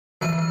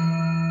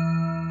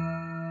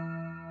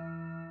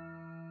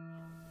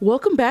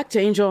Welcome back to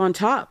Angel on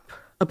Top,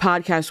 a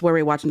podcast where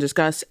we watch and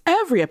discuss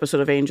every episode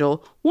of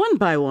Angel, one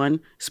by one,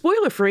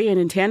 spoiler-free and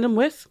in tandem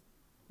with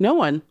no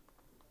one.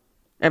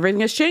 Everything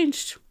has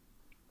changed.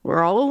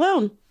 We're all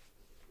alone.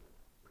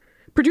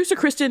 Producer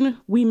Kristen,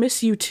 we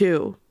miss you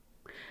too.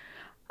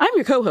 I'm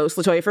your co-host,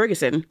 Latoya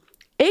Ferguson,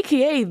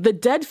 a.k.a. the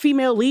dead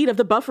female lead of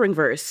the Buffering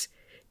Verse,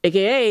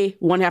 a.k.a.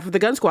 one half of the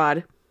Gun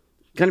Squad.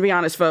 Gonna be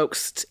honest,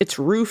 folks, it's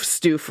Roof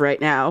Stoof right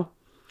now,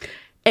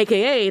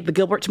 a.k.a. the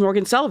Gilbert to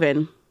Morgan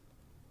Sullivan,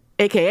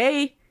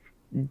 a.k.a.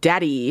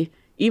 Daddy,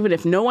 even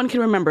if no one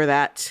can remember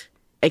that,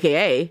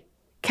 a.k.a.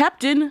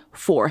 Captain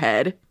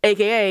Forehead,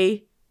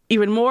 a.k.a.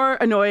 even more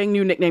annoying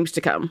new nicknames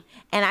to come.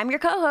 And I'm your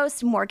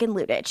co-host, Morgan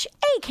Ludich,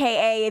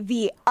 a.k.a.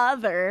 the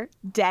other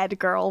dead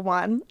girl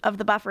one of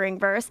the Buffering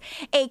Verse,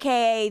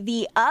 a.k.a.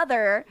 the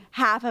other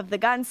half of the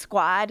Gun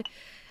Squad,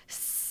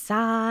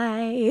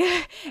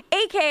 Sigh,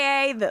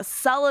 a.k.a. the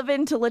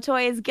Sullivan to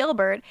Latoya's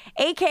Gilbert,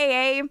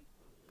 a.k.a.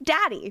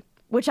 Daddy,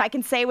 which I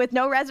can say with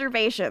no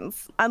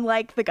reservations,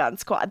 unlike the Gun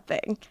Squad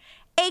thing,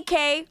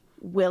 a.k.a.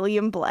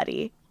 William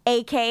Bloody,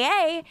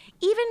 a.k.a.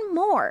 even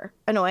more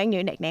annoying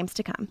new nicknames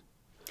to come.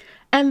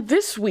 And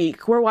this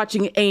week, we're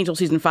watching Angel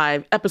Season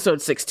 5,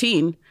 Episode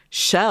 16,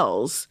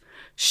 Shells.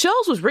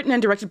 Shells was written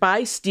and directed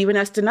by Stephen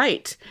S.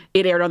 DeKnight.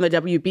 It aired on the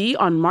WB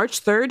on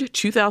March 3rd,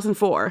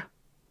 2004.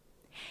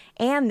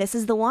 And this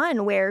is the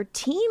one where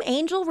Team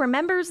Angel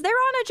remembers they're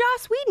on a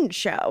Joss Whedon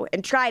show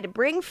and try to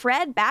bring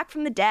Fred back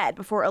from the dead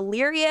before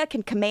Illyria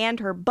can command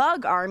her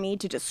bug army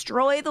to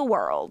destroy the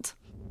world.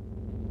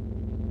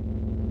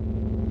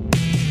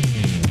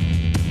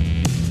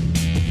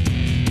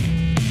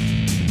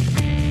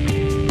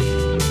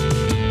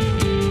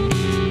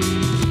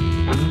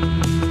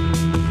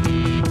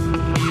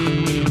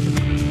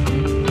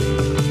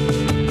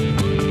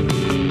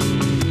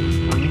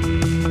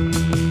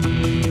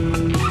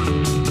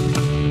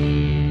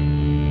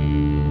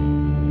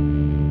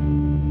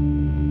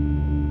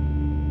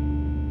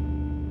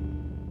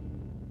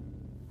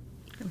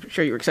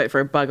 Sure you were excited for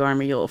a bug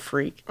army, you little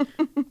freak.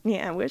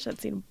 Yeah, I wish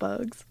I'd seen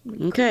bugs.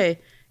 Okay,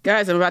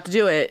 guys, I'm about to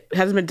do it. It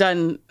hasn't been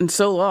done in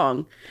so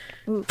long.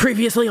 Ooh.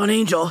 Previously on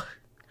Angel.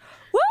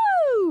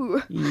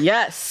 Woo!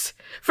 Yes.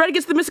 Fred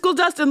gets the mystical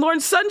dust and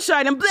Lauren's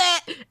sunshine and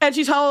bleh, and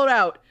she's hollowed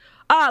out.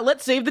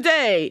 Let's save the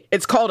day.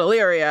 It's called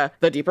Illyria,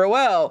 the deeper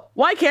well.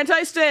 Why can't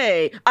I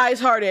stay?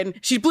 Eyes harden.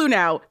 She's blue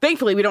now.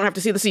 Thankfully, we don't have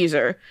to see the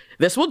Caesar.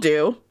 This will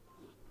do.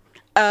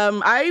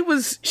 I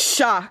was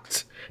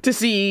shocked to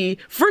see,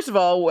 first of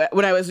all,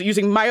 when I was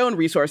using my own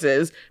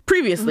resources,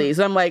 previouslys.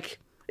 And I'm like,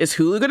 is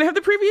Hulu going to have the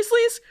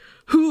previouslys?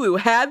 Hulu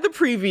had the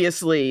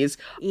previouslys.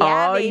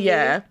 Yeah, oh, baby.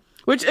 Yeah.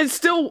 Which is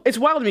still, it's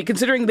wild to me,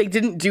 considering they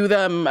didn't do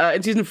them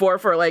in season 4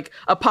 for, like,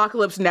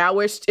 Apocalypse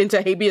Now-ish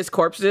into Habeas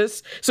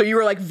Corpses. So you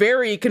were, like,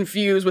 very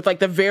confused with, like,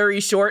 the very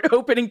short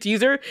opening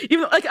teaser.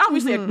 Even, like,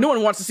 obviously, like, no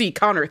one wants to see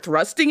Connor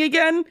thrusting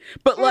again.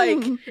 But,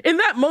 like, in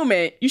that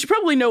moment, you should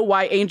probably know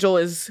why Angel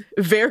is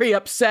very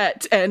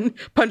upset and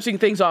punching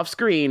things off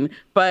screen.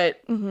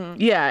 But,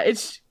 yeah,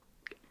 it's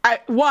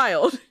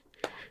wild.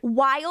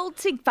 Wild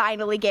to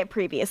finally get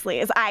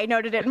previously, as I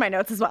noted it in my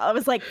notes as well. I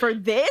was like, for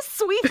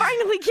this, we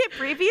finally get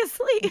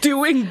previously?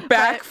 Doing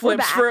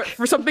backflips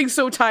for something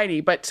so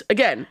tiny. But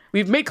again,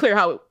 we've made clear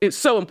how it's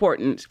so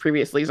important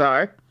previouslys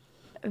are.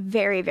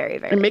 Very, very,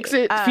 very. It makes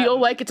it feel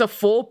like it's a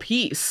full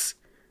piece.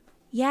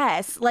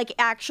 Yes, like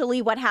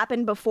actually what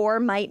happened before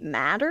might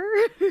matter.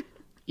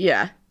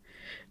 Yeah.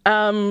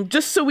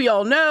 Just so we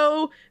all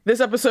know, this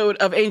episode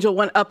of Angel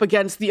went up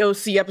against the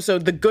OC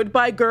episode The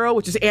Goodbye Girl,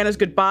 which is Anna's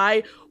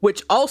Goodbye,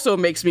 which also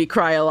makes me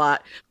cry a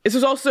lot. This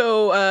was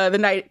also the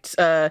night,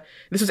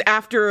 this was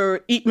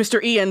after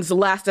Mr. Ian's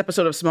last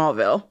episode of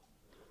Smallville.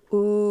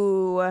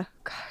 Ooh,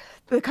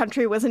 the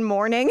country was in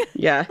mourning.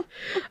 Yeah.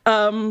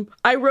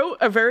 I wrote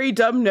a very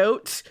dumb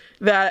note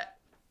that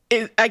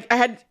I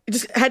had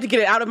to get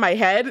it out of my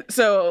head,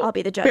 so I'll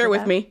be the judge. Bear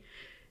with me.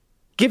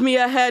 Give me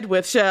a head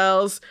with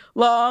shells,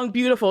 long,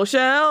 beautiful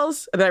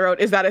shells. And then I wrote,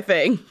 is that a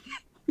thing?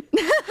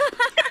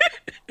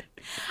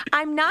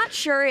 I'm not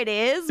sure it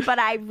is, but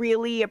I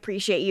really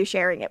appreciate you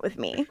sharing it with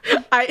me.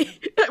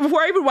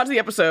 Before I even watched the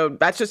episode,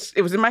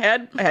 it was in my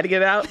head. I had to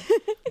get it out.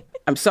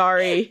 I'm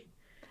sorry.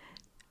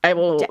 I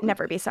will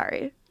never be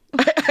sorry.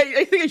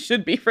 I think I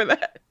should be for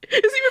that.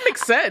 It doesn't even make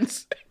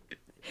sense.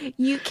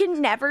 You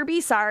can never be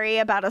sorry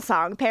about a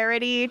song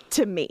parody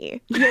to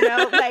me. You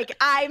know, like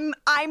I'm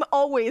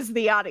always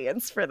the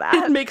audience for that.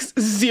 It makes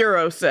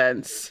zero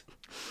sense.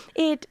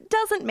 It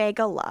doesn't make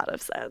a lot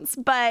of sense,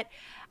 but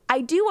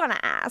I do want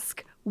to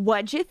ask,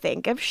 what'd you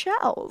think of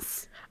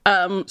Shells?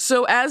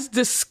 So as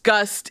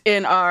discussed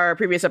in our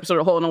previous episode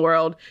of Hole in the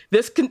World,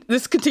 this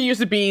continues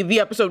to be the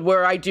episode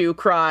where I do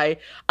cry.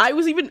 I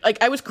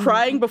was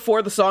crying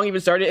before the song even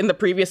started in the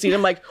previous scene.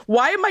 I'm like,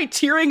 why am I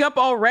tearing up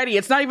already?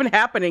 It's not even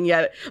happening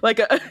yet. Like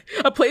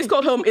a Place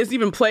Called Home isn't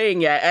even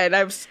playing yet. And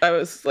I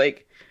was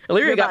like,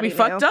 Illyria got me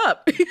fucked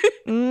up.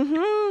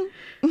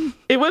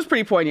 It was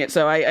pretty poignant.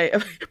 So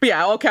but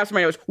yeah, all caps in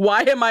my notes.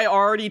 Why am I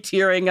already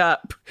tearing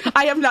up?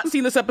 I have not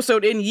seen this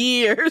episode in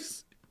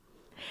years.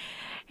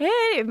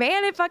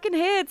 it fucking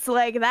hits.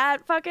 Like,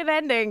 that fucking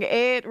ending,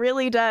 it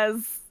really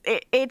does.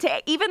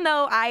 Even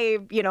though I,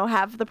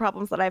 have the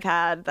problems that I've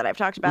had, that I've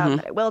talked about,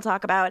 that I will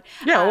talk about.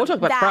 Yeah, we'll talk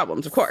about the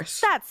problems, of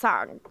course. That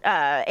song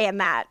and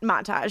that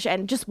montage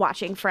and just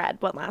watching Fred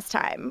one last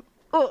time.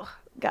 Oh,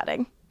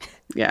 gutting.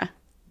 Yeah.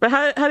 But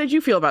how did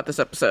you feel about this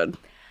episode?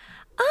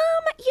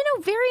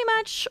 Very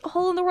much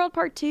Hole in the World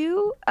Part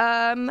 2.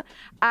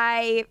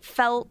 I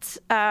felt,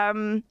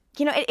 and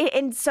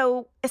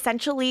so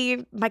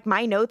essentially, like,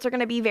 my notes are going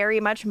to be very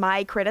much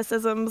my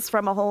criticisms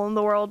from A Hole in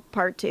the World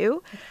Part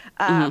 2.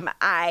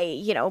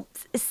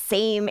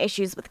 Same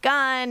issues with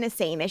Gunn,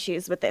 same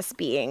issues with this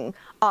being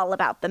all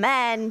about the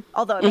men,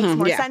 although it makes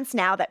more sense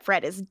now that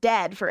Fred is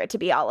dead for it to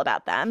be all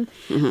about them.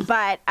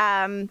 But,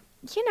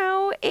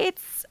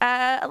 it's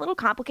a little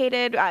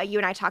complicated. You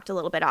and I talked a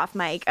little bit off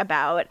mic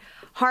about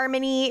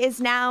Harmony is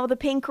now the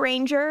Pink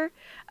Ranger.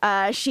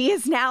 She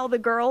is now the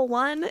girl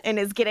one and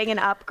is getting an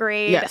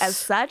upgrade as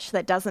such.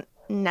 That doesn't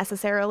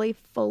necessarily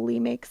fully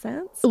make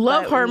sense.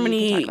 Love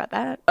Harmony. We can talk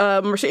about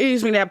that.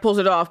 Mercedes McNabb pulls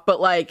it off, but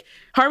like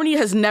Harmony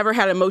has never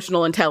had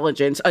emotional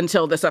intelligence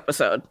until this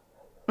episode.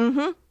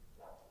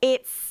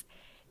 It's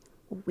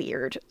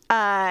weird.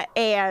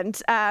 And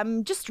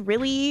just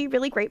really,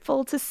 really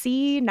grateful to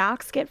see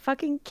Nox get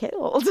fucking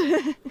killed.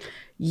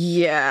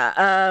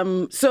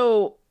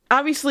 So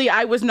obviously,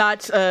 I was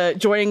not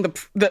joining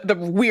the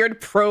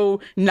weird pro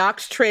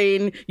Nox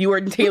train you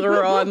and Taylor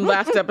were on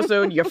last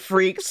episode, you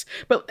freaks.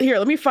 But here,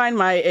 let me find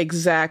my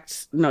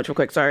exact notes real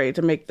quick. Sorry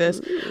to make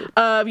this. So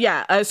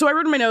I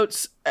wrote in my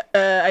notes.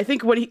 I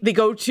think when they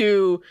go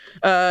to,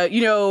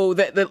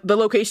 the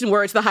location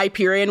where it's the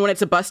Hyperion when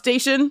it's a bus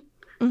station.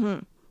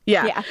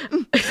 Yeah.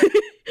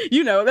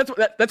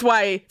 That's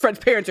why Fred's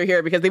parents are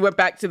here, because they went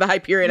back to the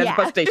Hyperion as a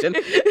bus station.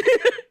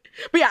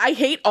 But yeah, I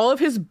hate all of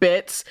his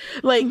bits.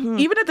 Like,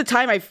 even at the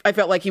time, I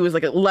felt like he was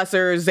like a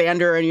lesser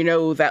Xander,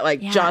 and that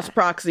like Joss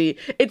proxy.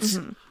 It's,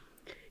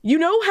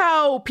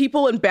 how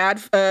people in bad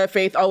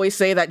faith always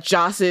say that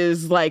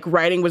Joss's like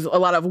writing was a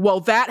lot of, well,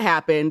 that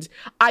happened.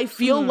 I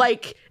feel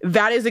like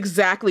that is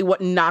exactly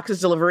what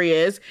Nox's delivery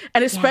is.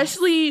 And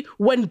especially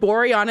when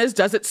Boreanaz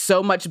does it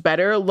so much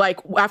better, like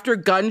after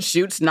Gunn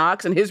shoots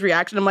Nox and his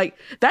reaction, I'm like,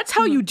 that's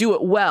how you do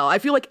it well. I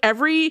feel like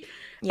every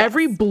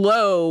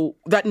blow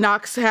that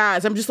Nox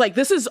has, I'm just like,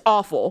 this is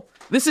awful.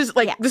 This is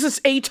like, this is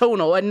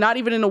atonal, and not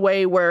even in a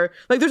way where,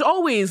 like, there's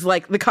always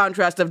like the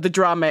contrast of the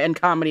drama and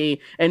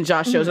comedy in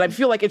Joss shows. And I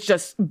feel like it's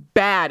just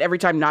bad every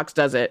time Nox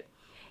does it.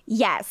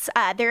 Yes.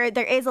 There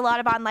is a lot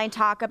of online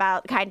talk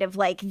about kind of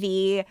like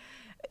the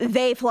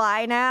They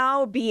Fly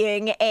Now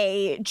being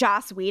a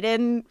Joss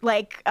Whedon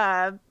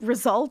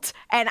result,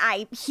 and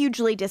I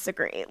hugely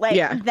disagree.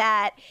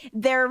 That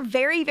they're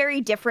very, very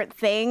different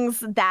things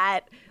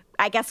that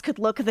I guess could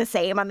look the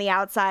same on the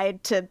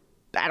outside to,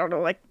 I don't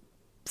know, like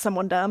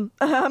someone dumb,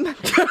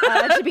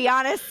 to be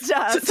honest.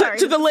 Sorry.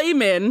 To the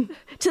layman.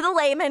 To the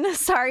layman,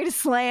 sorry to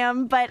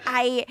slam, but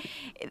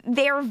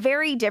they're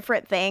very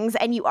different things,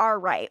 and you are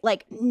right.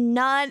 Like,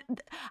 I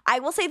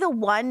will say the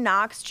one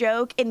Nox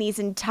joke in these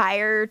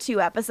entire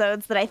 2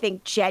 episodes that I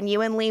think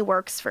genuinely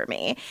works for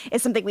me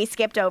is something we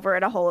skipped over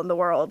in A Hole in the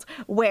World,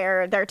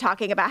 where they're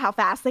talking about how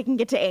fast they can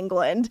get to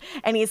England,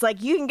 and he's like,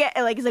 we can get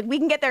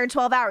there in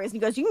 12 hours, and he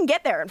goes, you can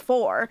get there in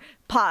 4.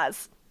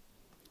 Pause.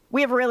 We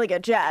have really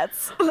good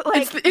jets.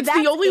 It's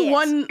the only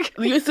one.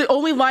 It's the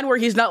only line where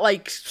he's not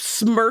like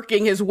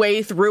smirking his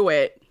way through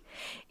it.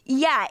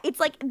 Yeah, it's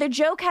like the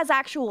joke has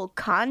actual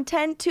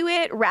content to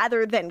it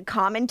rather than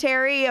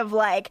commentary of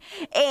like,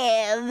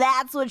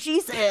 that's what she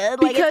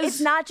said. Like,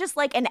 it's not just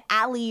like an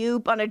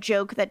alley-oop on a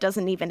joke that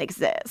doesn't even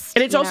exist.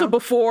 And it's also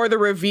before the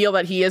reveal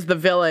that he is the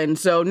villain.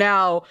 So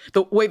now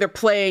the way they're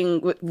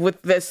playing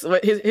with this,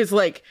 his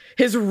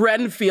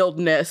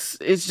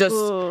Renfieldness is just,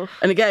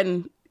 and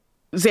again,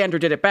 Xander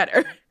did it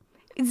better.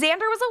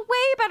 Xander was a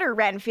way better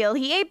Renfield.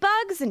 He ate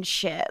bugs and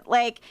shit.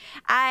 Like,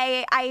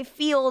 I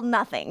feel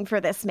nothing for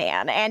this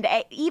man. And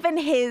even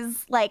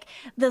his, like,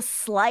 the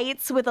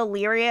slights with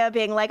Illyria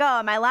being like,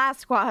 oh, my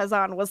last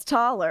Quahazan was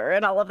taller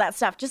and all of that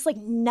stuff. Just, like,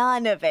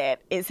 none of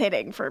it is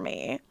hitting for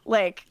me.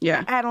 Like,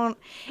 I don't,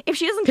 if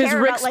she doesn't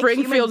care about, like,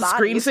 Springfield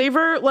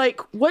screensaver,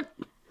 like, what?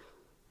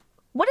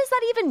 What does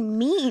that even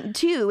mean,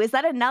 too? Is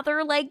that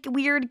another, like,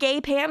 weird gay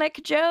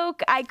panic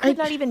joke? I could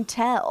not even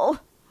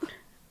tell.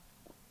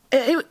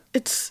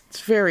 It's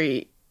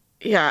very,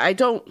 I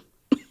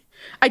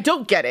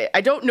don't get it. I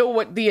don't know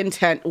what the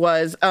intent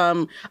was.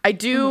 I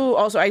do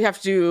also,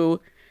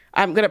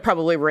 I'm going to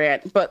probably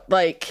rant, but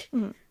like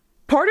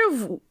part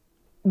of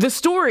the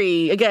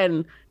story,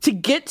 again, to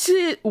get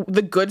to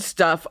the good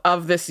stuff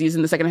of this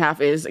season, the second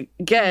half is,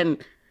 again,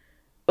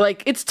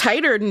 like, it's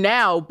tighter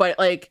now, but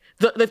like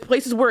the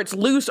places where it's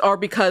loose are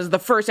because the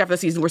first half of the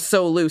season were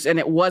so loose, and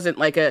it wasn't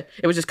like it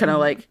was just kind of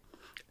like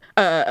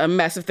a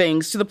mess of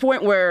things, to the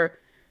point where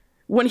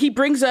when he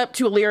brings up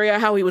to Illyria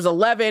how he was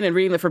 11 and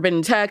reading the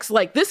Forbidden Text,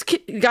 like, this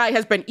guy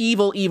has been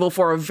evil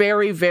for a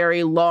very,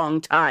 very long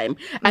time.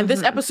 And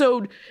this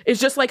episode is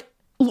just like,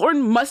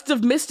 Lauren must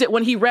have missed it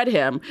when he read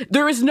him.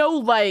 There is no,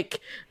 like,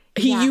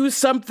 he used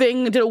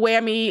something, did a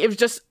whammy. It was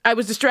just, I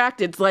was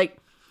distracted. Like,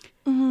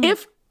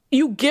 if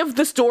you give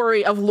the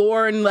story of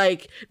Lorne,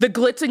 like, the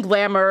glitz and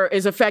glamour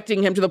is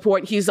affecting him to the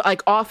point he's,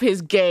 like, off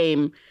his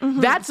game,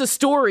 that's a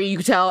story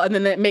you tell, and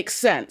then it makes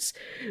sense.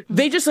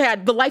 They just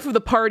had the life of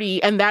the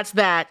party, and that's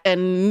that,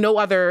 and no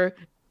other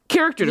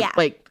character,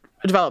 like,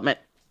 development.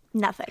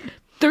 Nothing.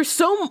 There's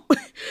so...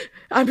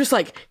 I'm just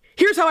like...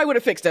 Here's how I would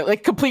have fixed it.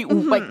 Like, complete,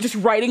 like, just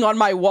writing on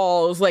my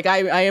walls. Like, I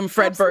am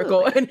Fred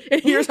Burkle. And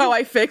here's how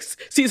I fixed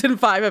season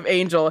 5 of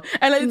Angel.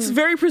 And it's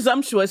very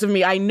presumptuous of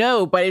me, I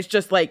know, but it's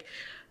just like,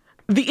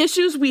 the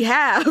issues we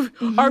have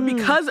are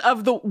because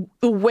of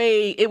the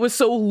way it was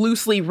so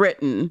loosely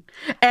written.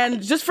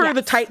 And just for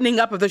the tightening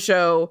up of the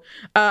show,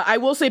 I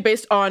will say,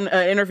 based on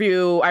an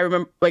interview, I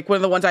remember, like, one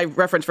of the ones I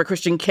referenced for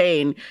Christian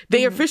Kane,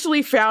 they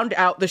officially found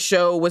out the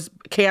show was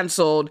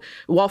canceled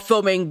while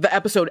filming the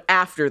episode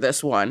after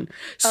this one.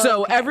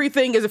 So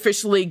everything is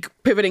officially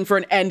pivoting for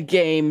an end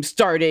game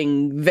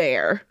starting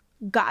there.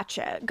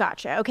 Gotcha.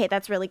 Okay,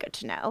 that's really good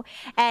to know.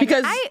 And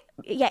because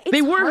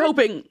they were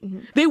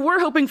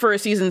hard. hoping for a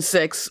season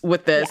 6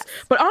 with this.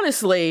 But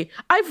honestly,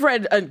 I've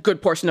read a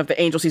good portion of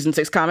the Angel season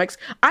 6 comics.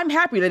 I'm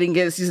happy they didn't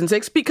get a season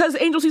 6 because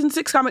Angel season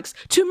 6 comics,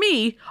 to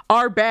me,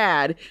 are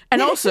bad.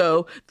 And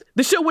also,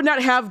 the show would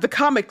not have the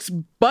comics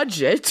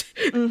budget,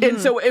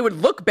 and so it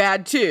would look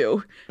bad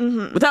too.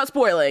 Without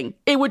spoiling,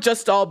 it would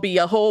just all be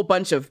a whole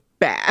bunch of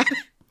bad.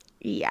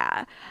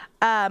 Yeah.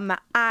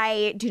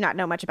 I do not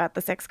know much about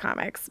the 6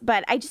 comics,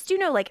 but I just do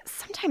know, like,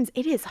 sometimes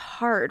it is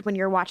hard when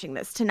you're watching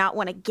this to not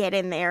want to get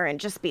in there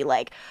and just be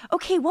like,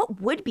 okay, what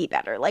would be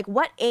better? Like,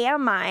 what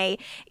am I?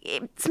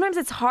 Sometimes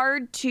it's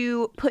hard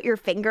to put your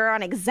finger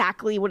on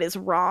exactly what is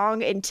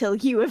wrong until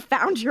you have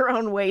found your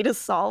own way to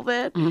solve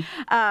it.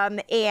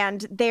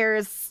 And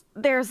there's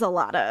a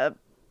lot of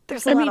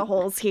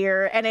holes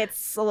here, and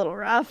it's a little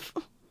rough.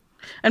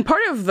 And part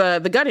of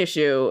the gut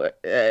issue,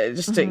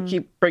 just to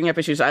keep bringing up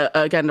issues,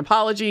 again,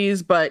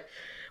 apologies, but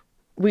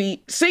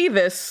we say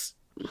this,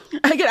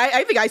 again,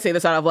 I think I say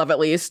this out of love at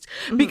least,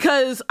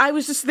 because I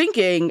was just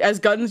thinking, as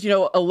Gunn's,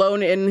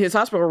 alone in his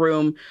hospital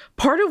room,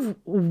 part of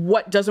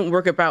what doesn't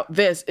work about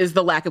this is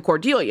the lack of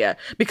Cordelia,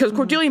 because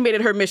Cordelia made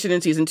it her mission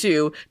in season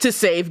 2 to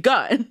save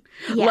Gunn.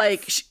 Yes.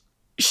 Like,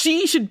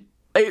 she should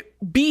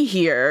be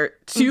here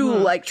to,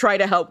 like, try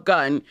to help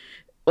Gunn,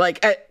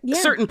 like, at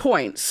certain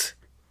points.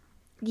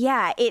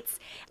 Yeah, it's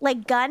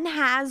like Gunn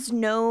has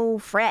no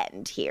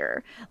friend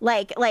here.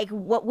 Like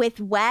what with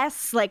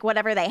Wes, like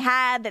whatever they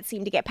had that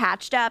seemed to get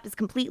patched up is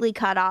completely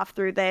cut off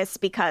through this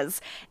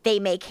because they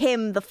make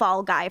him the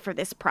fall guy for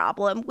this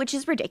problem, which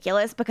is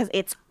ridiculous because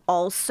it's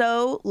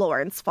also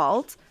Lauren's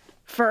fault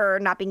for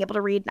not being able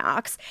to read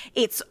Nox.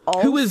 It's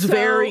also who is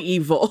very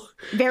evil,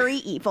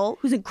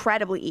 who's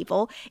incredibly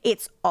evil.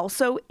 It's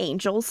also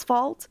Angel's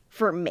fault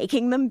for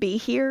making them be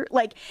here.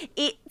 Like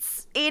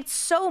it's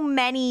so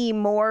many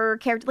more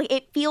characters. Like,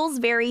 it feels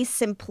very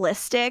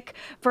simplistic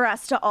for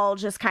us to all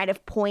just kind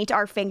of point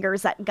our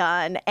fingers at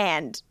Gunn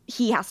and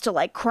he has to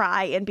like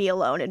cry and be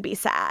alone and be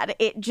sad.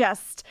 It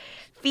just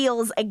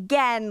feels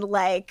again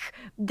like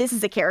this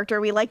is a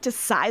character we like to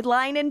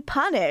sideline and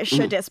punish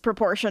a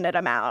disproportionate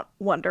amount.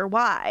 Wonder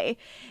why.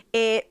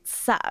 It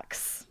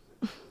sucks.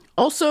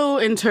 Also,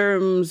 in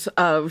terms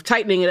of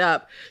tightening it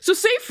up, so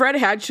say Fred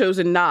had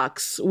chosen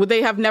Nox, would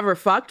they have never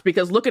fucked?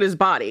 Because look at his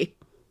body.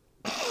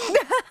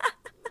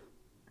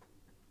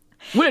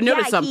 Would have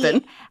noticed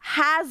something. He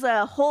has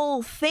a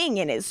whole thing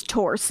in his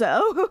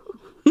torso.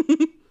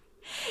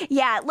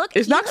 Yeah, look.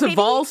 Is Nox a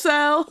vol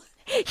cell?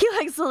 He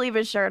likes to leave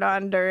his shirt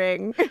on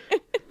during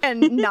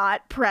and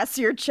not press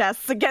your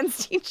chests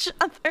against each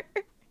other.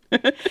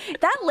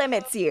 That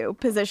limits you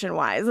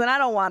position-wise, and I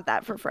don't want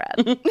that for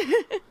Fred.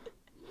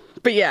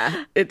 But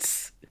yeah,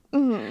 it's...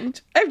 I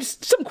have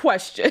just some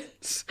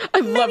questions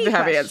I'd love to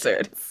have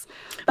answered.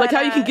 Like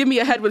how you can give me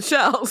a head with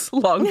shells,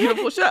 long,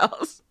 beautiful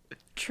shells.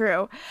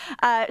 True.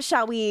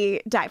 Shall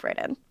we dive right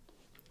in?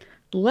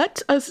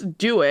 Let us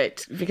do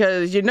it,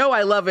 because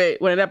I love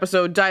it when an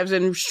episode dives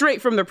in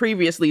straight from the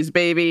previous leads,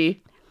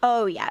 baby.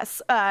 Oh,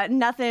 yes.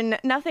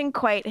 Nothing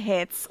quite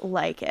hits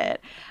like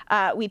it.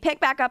 We pick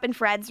back up in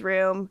Fred's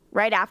room.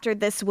 Right after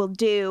this will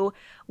do,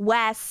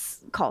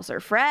 Wes calls her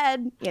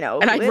Fred, And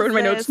I wrote in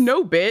my notes,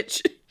 no,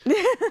 bitch.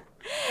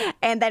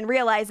 And then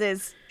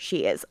realizes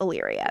she is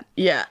Illyria.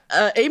 Yeah.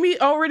 Amy,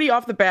 already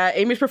off the bat,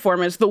 Amy's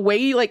performance, the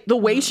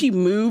way she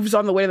moves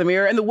on the way to the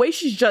mirror, and the way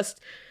she's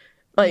just,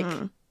 like...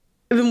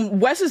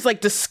 Wes is, like,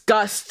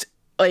 disgust,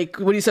 like,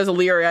 when he says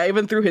Illyria,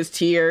 even through his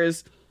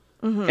tears.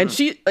 And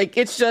she, like,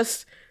 it's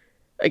just,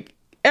 like,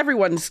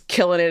 everyone's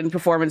killing it in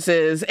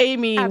performances.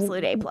 Amy...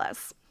 Absolute A+.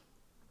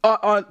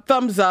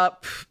 Thumbs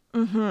up.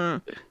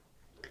 100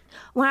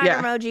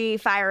 emoji,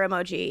 fire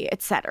emoji,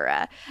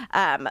 etc.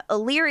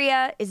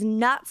 Illyria is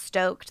not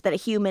stoked that a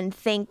human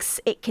thinks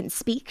it can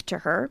speak to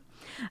her.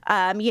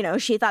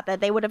 She thought that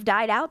they would have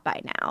died out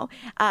by now.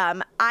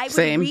 I would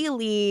Same.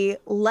 really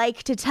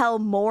like to tell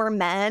more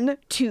men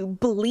to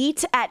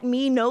bleat at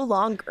me no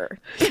longer.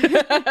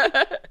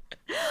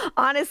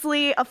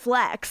 Honestly, a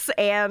flex,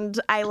 and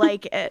I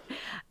like it.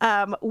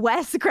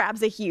 Wes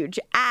grabs a huge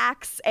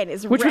axe and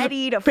is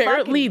ready to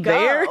apparently fucking go.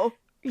 there?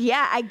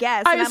 Yeah, I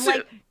guess. I And I'm assume-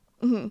 like,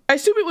 I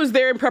assume it was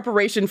there in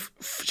preparation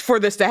for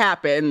this to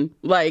happen.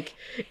 Like,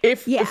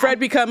 if Yeah. Fred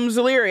becomes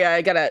Illyria,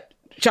 I gotta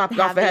chop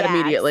off the head the axe.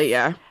 immediately.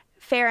 Yeah.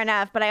 fair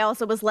enough. But I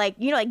also was like,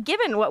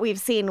 given what we've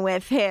seen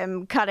with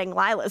him cutting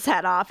Lila's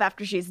head off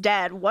after she's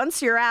dead,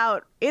 once you're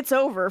out, it's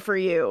over for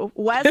you.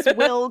 Wes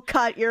will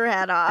cut your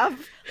head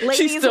off. Ladies,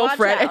 She's still watch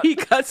Fred, out. and he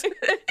cuts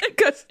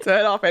his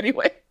head off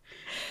anyway.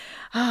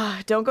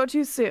 Don't go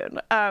too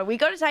soon. We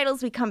go to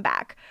titles, we come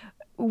back.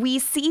 We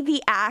see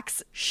the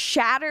axe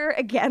shatter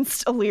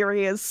against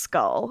Illyria's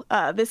skull.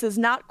 This is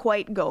not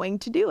quite going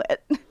to do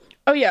it.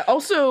 Oh, yeah.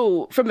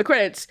 Also, from the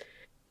credits,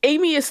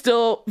 Amy is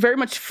still very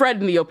much Fred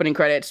in the opening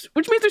credits,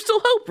 which means there's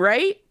still hope,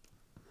 right?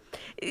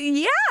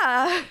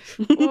 Yeah.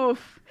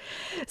 Oof.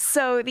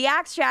 So the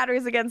axe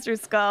shatters against her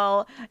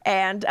skull,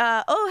 and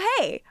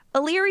hey,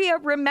 Illyria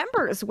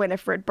remembers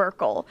Winifred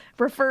Burkle,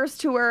 refers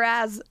to her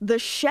as the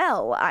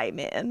shell I'm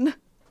in.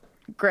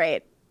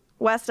 Great.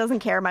 Wes doesn't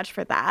care much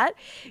for that.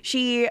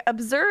 She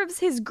observes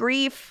his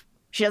grief.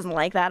 She doesn't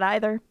like that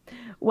either.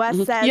 Wes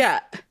says, Yeah.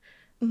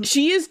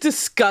 She is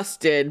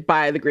disgusted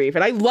by the grief,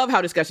 and I love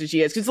how disgusted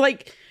she is. Because,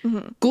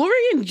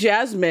 Gloria and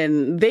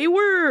Jasmine, they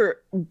were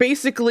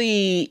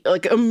basically,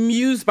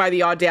 amused by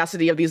the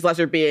audacity of these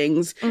lesser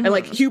beings. And,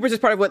 hubris is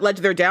part of what led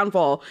to their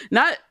downfall.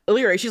 Not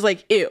Illyria. She's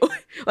like, ew.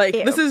 Ew.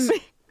 This is...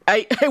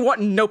 I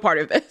want no part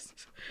of this.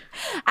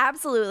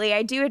 Absolutely.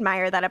 I do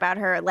admire that about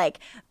her.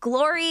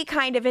 Glory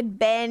kind of had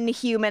been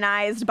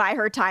humanized by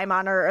her time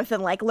on Earth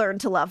and,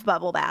 learned to love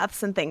bubble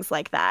baths and things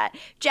like that.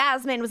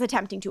 Jasmine was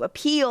attempting to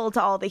appeal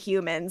to all the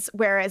humans,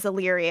 whereas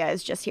Illyria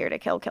is just here to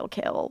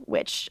kill,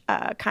 which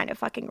kind of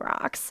fucking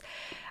rocks.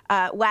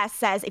 Wes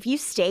says, if you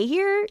stay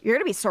here, you're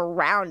going to be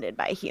surrounded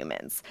by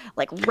humans,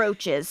 like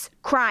roaches,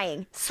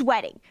 crying,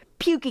 sweating,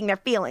 puking their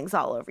feelings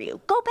all over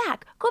you. Go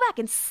back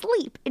and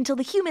sleep until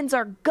the humans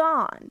are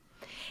gone.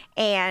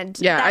 And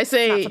Yeah, that's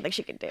not something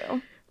she could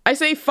do. I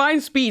say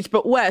fine speech,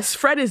 but Wes,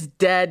 Fred is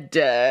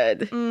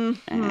dead.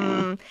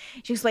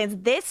 She explains,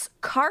 this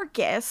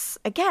carcass,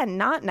 again,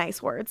 not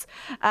nice words,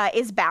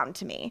 is bound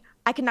to me.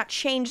 I could not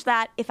change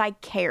that if I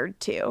cared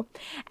to.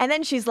 And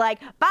then she's like,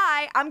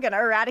 bye, I'm going to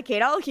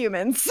eradicate all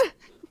humans.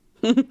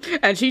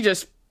 And she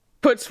just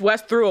puts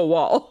Wes through a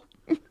wall.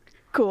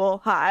 Cool,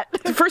 hot.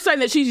 The first sign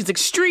that she's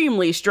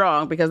extremely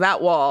strong, because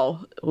that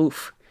wall,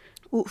 oof.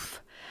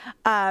 Oof.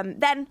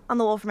 Then, on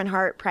the Wolfram and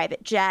Hart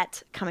private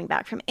jet, coming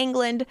back from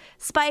England,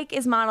 Spike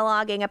is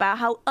monologuing about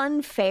how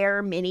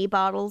unfair mini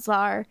bottles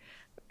are,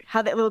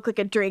 how they look like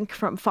a drink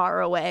from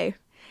far away.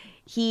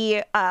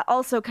 He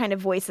also kind of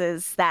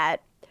voices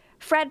that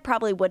Fred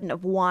probably wouldn't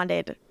have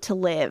wanted to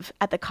live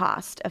at the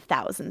cost of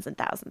thousands and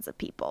thousands of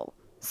people.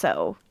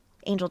 So,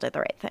 Angel did the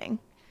right thing.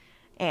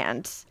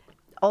 And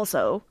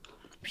also,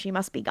 she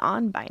must be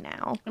gone by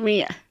now. I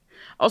mean,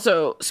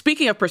 also,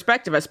 speaking of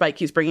perspective, as Spike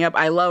keeps bringing up,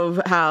 I love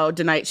how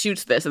DeKnight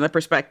shoots this in the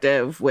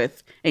perspective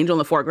with Angel in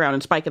the foreground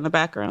and Spike in the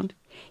background.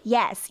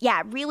 Yes,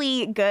 yeah,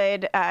 really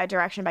good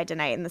direction by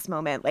DeKnight in this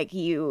moment.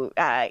 You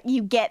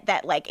get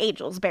that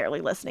Angel's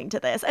barely listening to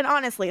this, and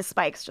honestly,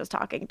 Spike's just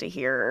talking to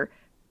hear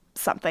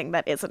something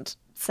that isn't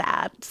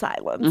sad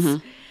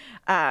silence.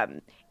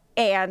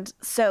 And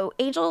so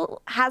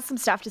Angel has some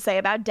stuff to say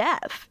about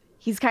death.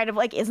 He's kind of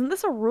like, isn't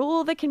this a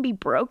rule that can be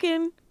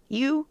broken?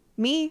 You,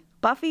 me,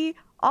 Buffy,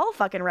 all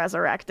fucking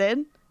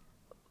resurrected.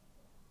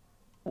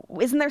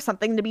 Isn't there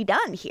something to be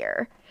done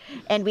here?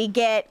 And we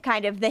get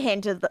kind of the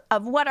hint of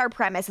what our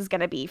premise is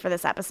going to be for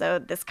this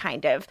episode, this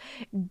kind of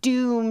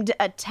doomed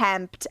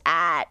attempt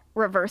at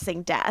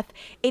reversing death.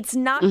 It's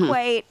not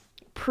quite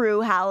Prue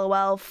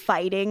Halliwell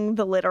fighting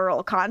the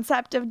literal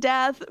concept of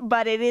death,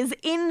 but it is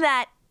in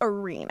that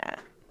arena.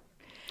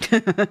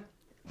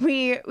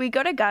 We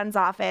go to Gunn's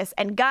office,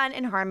 and Gunn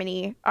and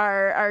Harmony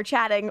are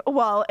chatting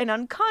while an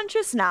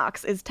unconscious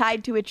Knox is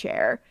tied to a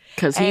chair.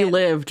 Because he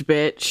lived,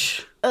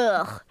 bitch.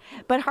 Ugh.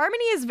 But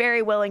Harmony is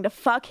very willing to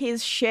fuck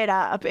his shit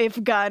up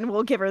if Gunn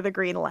will give her the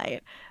green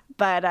light.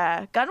 But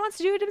Gunn wants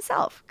to do it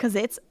himself because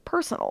it's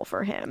personal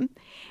for him.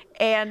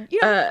 And,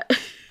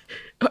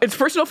 It's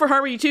personal for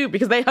Harmony, too,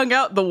 because they hung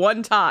out the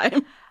one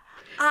time.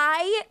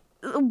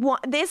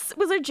 This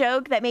was a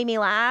joke that made me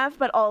laugh,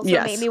 but also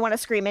made me want to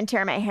scream and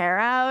tear my hair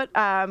out,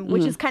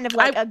 which is kind of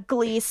like a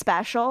Glee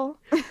special.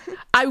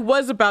 I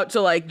was about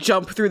to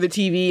jump through the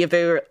TV if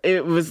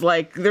it was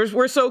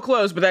we're so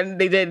close, but then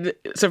they did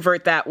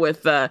subvert that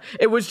with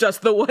it was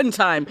just the one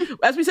time.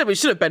 As we said, we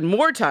should have been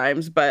more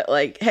times, but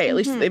hey, at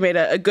least they made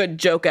a good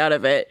joke out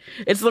of it.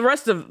 It's the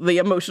rest of the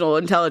emotional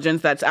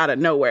intelligence that's out of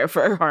nowhere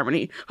for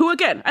Harmony, who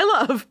again I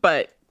love,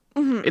 but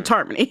it's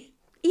Harmony.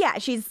 Yeah,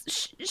 she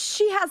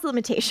has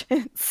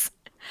limitations.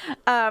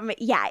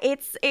 Yeah,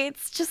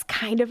 it's just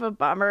kind of a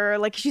bummer.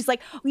 Like, she's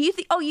like, you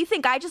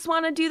think I just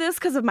want to do this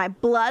because of my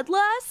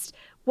bloodlust?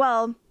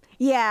 Well,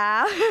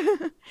 yeah.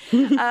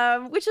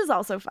 Which is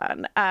also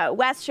fun.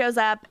 Wes shows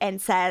up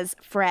and says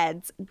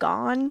Fred's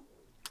gone.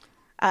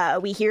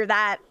 We hear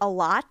that a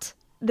lot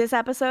this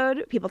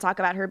episode. People talk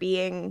about her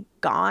being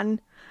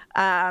gone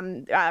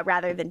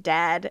rather than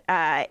dead.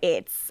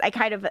 It's a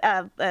kind of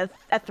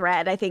a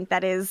thread, I think,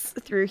 that is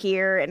through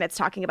here. And it's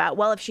talking about,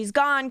 well, if she's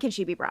gone, can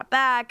she be brought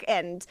back?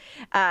 And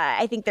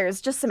I think there's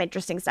just some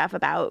interesting stuff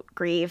about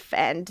grief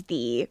and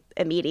the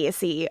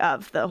immediacy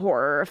of the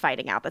horror of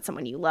finding out that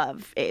someone you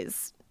love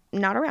is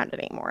not around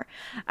anymore.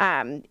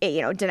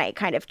 Danae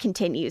kind of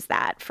continues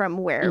that from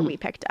where we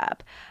picked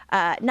up.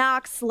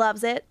 Knox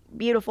loves it.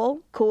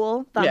 Beautiful,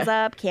 cool, thumbs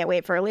up. Can't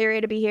wait for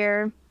Illyria to be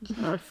here.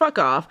 Fuck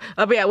off.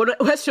 But yeah, when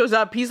Wes shows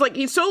up, he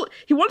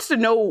wants to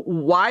know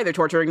why they're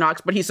torturing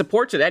Knox, but he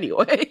supports it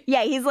anyway.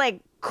 Yeah, he's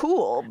like,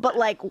 cool, but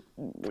like,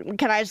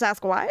 can I just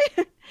ask why?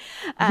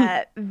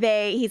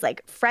 He's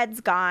like, Fred's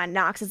gone.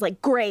 Knox is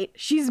like, great,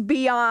 she's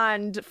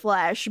beyond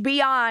flesh,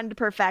 beyond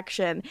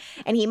perfection.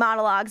 And he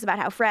monologues about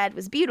how Fred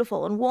was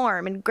beautiful and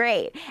warm and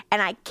great.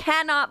 And I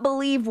cannot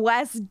believe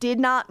Wes did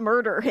not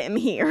murder him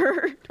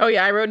here. Oh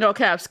yeah, I wrote in all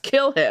caps,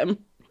 kill him.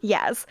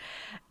 Yes.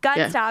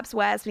 Gunn stops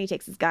Wes when he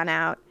takes his gun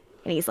out,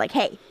 and he's like,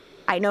 hey,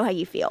 I know how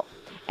you feel.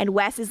 And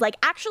Wes is like,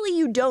 actually,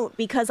 you don't,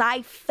 because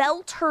I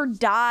felt her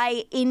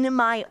die in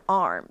my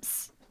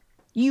arms.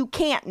 You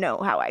can't know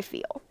how I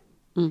feel.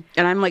 And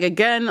I'm like,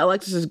 again,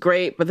 Alexis is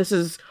great, but this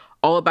is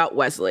all about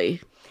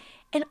Wesley.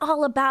 And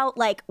all about,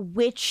 like,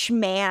 which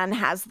man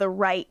has the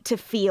right to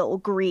feel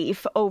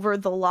grief over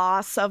the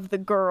loss of the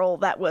girl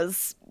that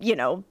was,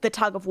 the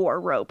tug of war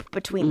rope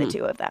between the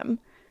two of them.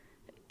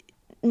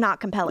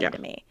 Not compelling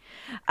to me.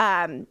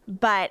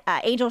 But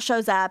Angel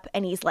shows up,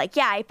 and he's like,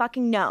 yeah, I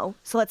fucking know,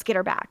 so let's get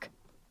her back.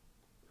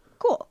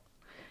 Cool.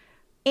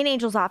 In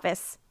Angel's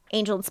office,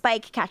 Angel and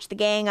Spike catch the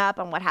gang up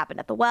on what happened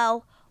at the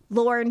well.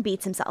 Lorne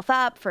beats himself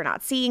up for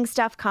not seeing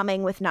stuff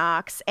coming with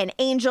Knox, and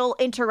Angel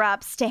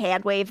interrupts to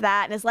hand wave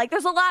that and is like,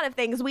 there's a lot of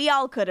things we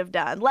all could have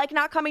done, like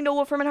not coming to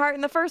Wolfram and Hart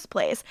in the first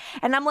place.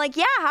 And I'm like,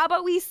 yeah, how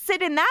about we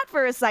sit in that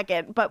for a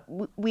second? But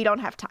we don't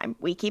have time.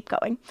 We keep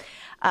going.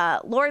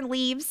 Lorne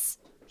leaves.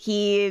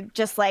 He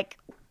just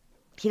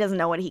he doesn't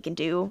know what he can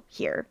do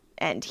here.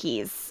 And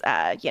he's,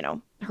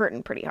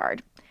 hurting pretty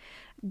hard.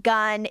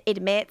 Gunn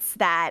admits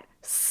that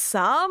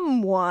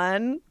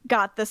someone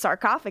got the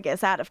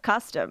sarcophagus out of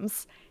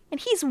customs, and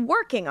he's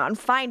working on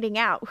finding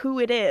out who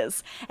it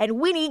is. And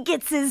when he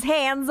gets his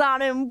hands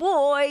on him,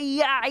 boy,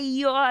 yeah,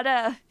 you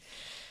oughta.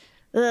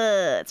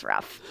 It's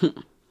rough.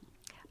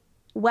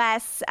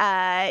 Wes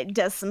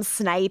does some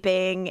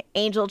sniping.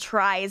 Angel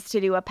tries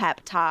to do a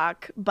pep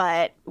talk,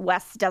 but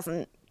Wes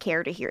doesn't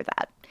care to hear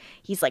that.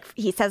 He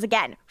says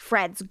again,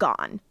 Fred's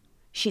gone.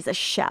 She's a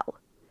shell.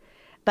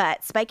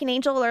 But Spike and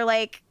Angel are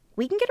like,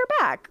 we can get her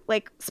back.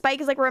 Like, Spike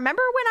is like,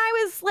 remember when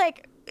I was,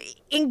 like,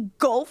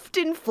 engulfed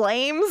in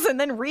flames and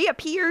then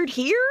reappeared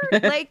here?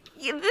 Like,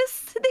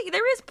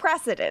 there is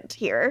precedent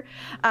here.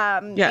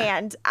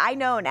 And I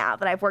know now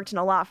that I've worked in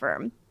a law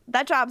firm,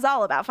 that job's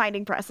all about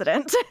finding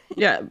precedent.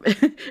 Yeah,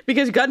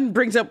 because Gunn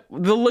brings up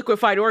the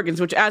liquefied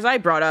organs, which, as I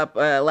brought up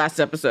last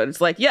episode,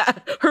 it's like, yeah,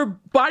 her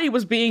body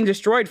was being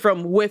destroyed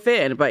from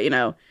within. But,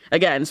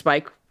 again,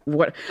 Spike...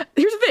 What?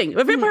 Here's the thing: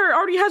 a vampire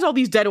already has all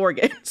these dead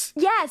organs.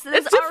 Yes,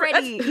 that's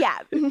already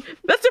that's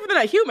different than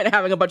a human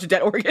having a bunch of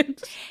dead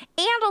organs,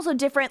 and also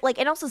different,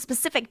 and also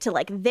specific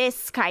to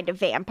this kind of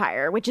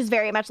vampire, which is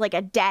very much like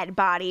a dead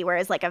body,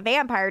 whereas like a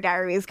Vampire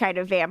Diaries kind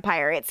of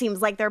vampire, it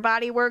seems like their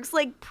body works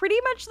like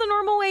pretty much the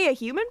normal way a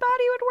human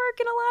body would work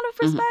in a lot of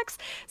respects.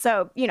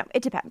 So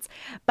it depends.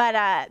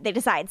 But they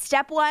decide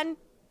step one: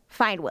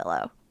 find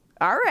Willow.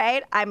 All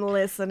right, I'm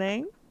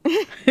listening.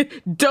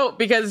 Dope,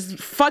 because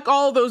fuck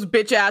all those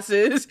bitch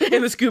asses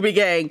in the Scooby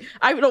Gang.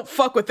 I don't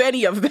fuck with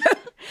any of them.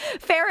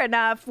 Fair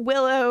enough.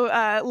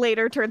 Willow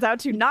later turns out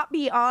to not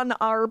be on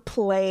our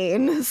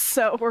plane,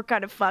 so we're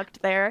kind of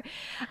fucked there.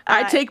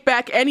 I take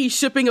back any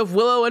shipping of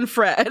Willow and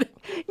Fred.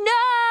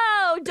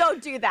 No,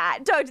 don't do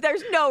that.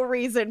 There's no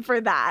reason for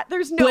that.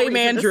 There's no Blame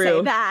reason Andrew. To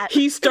say that.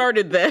 He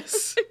started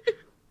this.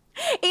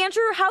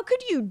 Andrew, how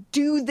could you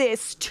do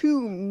this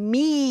to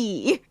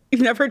me? You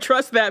never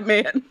trust that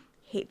man.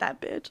 Hate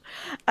that bitch.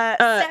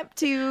 Step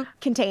two,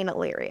 contain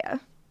Illyria.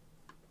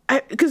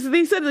 Because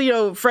they said,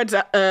 Fred's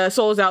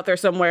soul is out there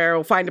somewhere.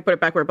 We'll find it, put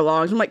it back where it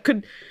belongs. I'm like,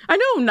 I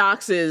know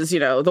Knox is,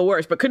 the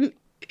worst, but couldn't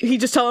he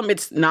just tell him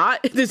it's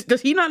not?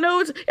 Does he not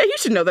know? You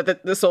should know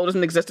that the soul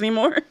doesn't exist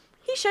anymore.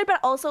 He should, but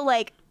also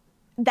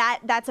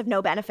that's of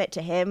no benefit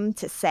to him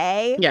to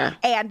say. Yeah.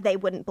 And they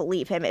wouldn't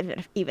believe him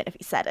even if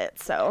he said it.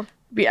 So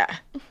yeah,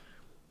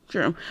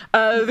 true.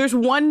 There's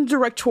one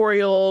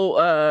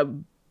directorial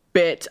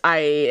bit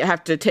I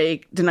have to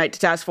take tonight to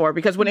task for,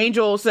 because when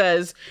Angel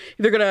says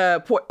they're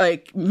gonna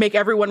make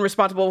everyone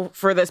responsible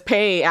for this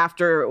pay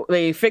after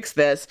they fix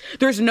this,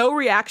 there's no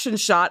reaction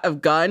shot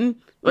of Gunn.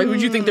 Like,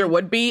 would you think there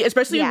would be?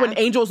 Especially when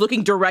Angel's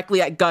looking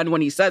directly at Gunn when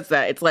he says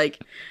that. It's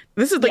like,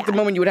 this is like the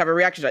moment you would have a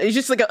reaction shot. It's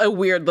just like a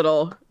weird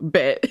little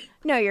bit.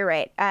 No, you're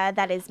right.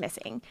 That is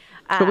missing.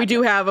 But we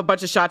do have a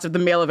bunch of shots of the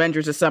male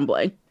Avengers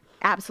assembling.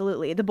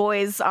 Absolutely. The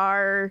boys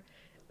are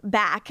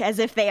back as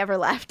if they ever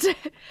left.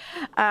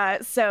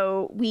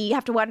 So we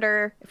have to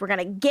wonder if we're going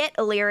to get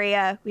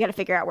Illyria. We got to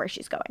figure out where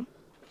she's going.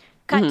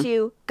 Cut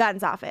to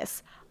Gunn's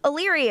office.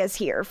 Illyria's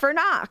here for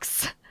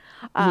Nox.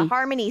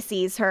 Harmony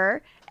sees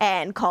her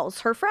and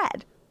calls her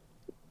Fred.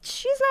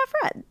 She's not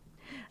Fred.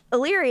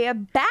 Illyria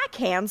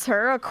backhands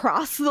her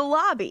across the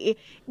lobby.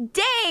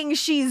 Dang,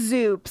 she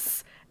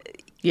zoops.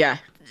 Yeah.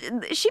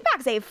 She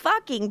packs a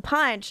fucking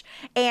punch,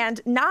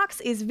 and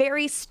Nox is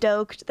very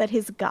stoked that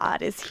his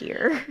god is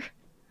here.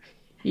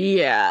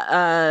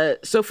 Yeah.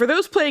 So for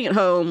those playing at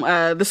home,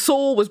 the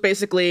soul was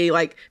basically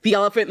like the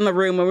elephant in the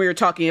room when we were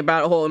talking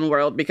about A Hole in the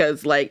World,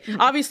 because like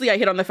obviously I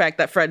hit on the fact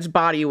that Fred's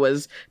body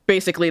was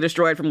basically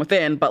destroyed from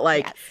within, but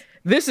like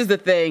this is the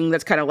thing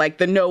that's kind of like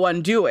the no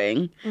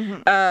undoing.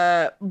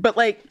 But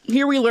like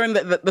here we learn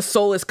that the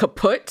soul is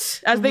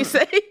kaput, as they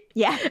say.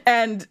 Yeah.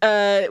 And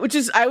which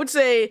is, I would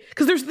say,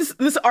 because there's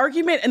this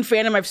argument in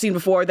fandom I've seen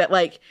before that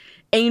like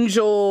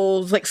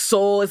Angel's like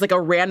soul is like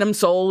a random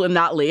soul and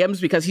not Liam's,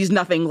 because he's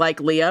nothing like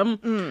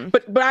Liam.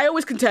 But I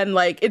always contend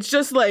like it's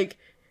just like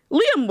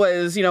Liam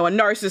was, you know, a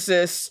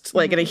narcissist,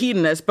 like and a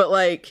hedonist, but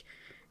like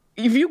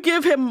if you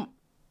give him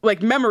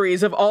like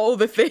memories of all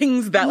the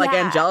things that like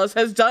Angelus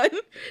has done,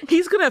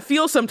 he's gonna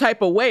feel some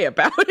type of way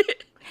about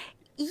it.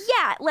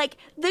 Yeah, like,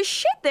 the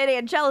shit that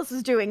Angelus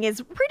is doing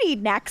is pretty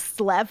next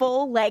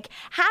level. Like,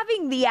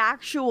 having the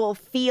actual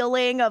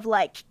feeling of,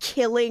 like,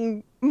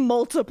 killing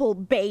multiple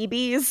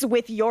babies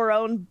with your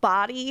own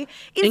body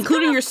is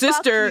including your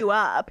sister, fuck you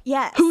up.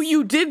 Yes. Who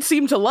you did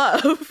seem to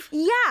love.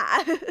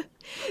 Yeah.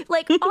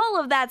 Like, all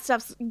of that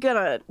stuff's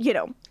gonna, you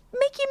know,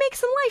 make you make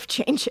some life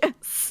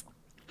changes.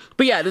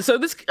 But yeah, so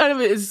this kind of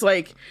is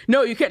like,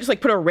 no, you can't just,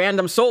 like, put a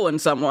random soul in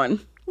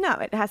someone. No,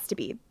 it has to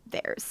be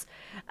theirs.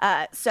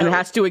 So and it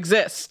has to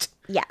exist.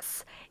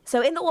 Yes.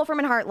 So in the Wolfram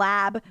and Hart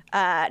lab,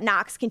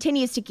 Nox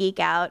continues to geek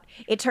out.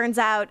 It turns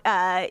out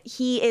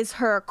he is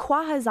her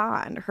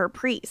Quahazan, her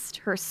priest,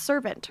 her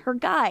servant, her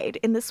guide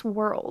in this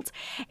world.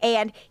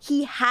 And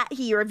he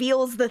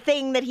reveals the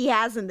thing that he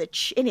has in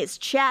his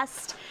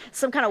chest,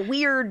 some kind of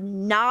weird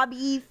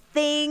knobby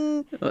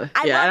thing.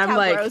 I loved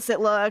how gross it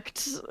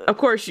looked. Of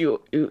course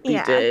you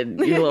did,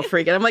 you little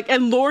freak. And I'm like,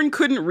 and Lorne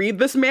couldn't read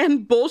this, man?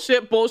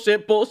 Bullshit.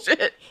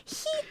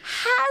 He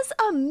has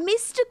a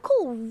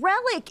mystical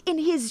relic in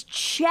his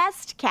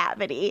chest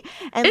cavity.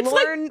 And it's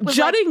Lorne like was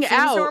jutting like,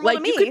 out. Like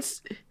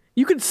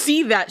you could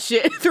see that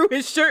shit through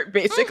his shirt,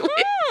 basically.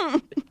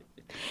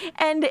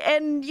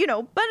 And you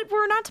know, but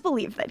we're not to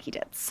believe that he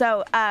did.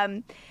 So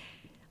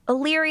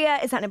Illyria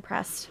is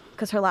unimpressed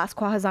because her last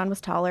Quahazan was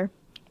taller.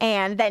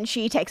 And then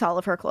she takes all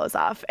of her clothes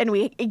off, and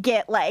we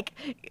get, like,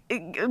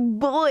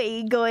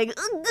 boy going,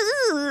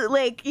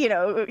 like, you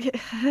know,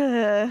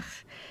 the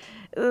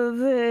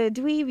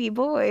dweeby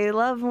boy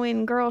love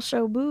when girls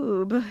show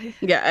boob.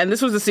 Yeah, and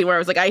this was the scene where I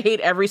was like, I hate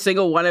every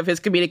single one of his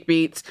comedic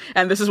beats,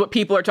 and this is what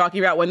people are talking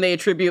about when they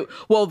attribute,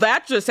 well,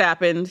 that just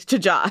happened to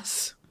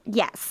Joss.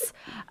 Yes.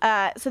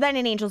 So then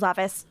in Angel's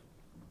office,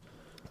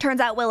 turns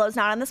out Willow's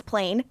not on this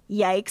plane.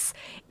 Yikes.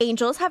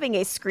 Angel's having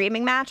a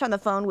screaming match on the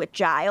phone with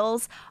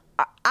Giles.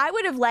 I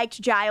would have liked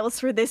Giles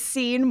for this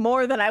scene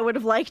more than I would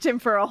have liked him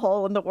for A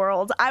Hole in the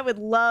World. I would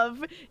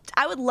love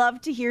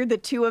to hear the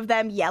two of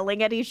them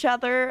yelling at each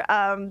other.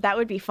 That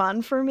would be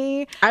fun for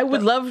me. I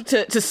would love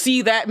to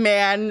see that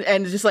man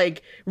and just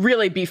like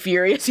really be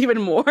furious even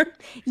more.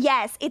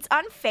 Yes, it's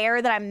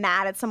unfair that I'm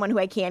mad at someone who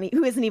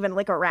isn't even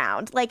like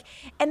around. Like,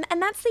 and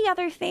that's the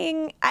other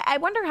thing. I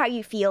wonder how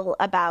you feel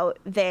about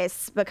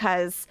this,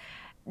 because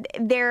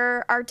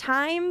there are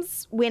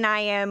times when I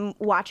am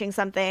watching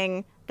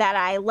something that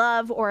I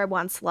love or I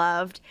once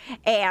loved,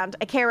 and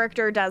a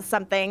character does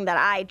something that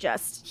I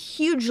just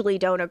hugely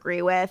don't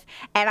agree with,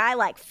 and I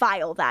like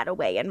file that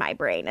away in my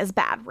brain as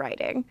bad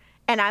writing.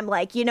 And I'm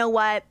like, you know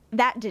what?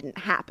 That didn't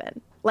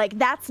happen. Like,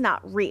 that's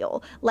not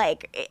real.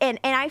 Like, and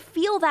I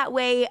feel that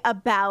way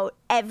about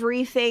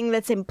everything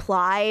that's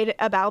implied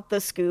about the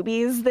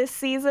Scoobies this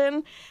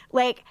season.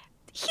 Like,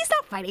 he's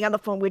not fighting on the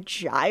phone with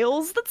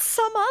Giles. That's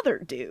some other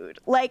dude.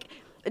 Like,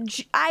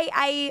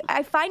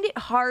 I find it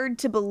hard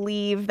to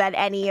believe that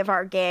any of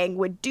our gang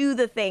would do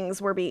the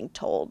things we're being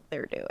told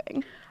they're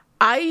doing.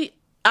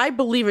 I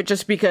believe it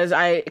just because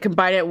I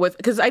combine it with,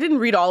 because I didn't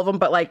read all of them,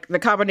 but like the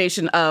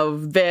combination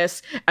of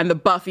this and the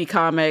Buffy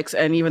comics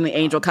and even the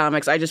Angel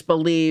comics, I just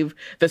believe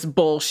this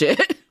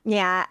bullshit.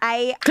 Yeah,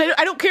 I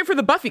don't care for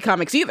the Buffy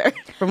comics either,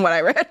 from what I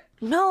read.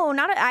 No,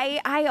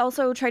 I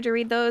also tried to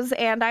read those,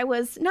 and I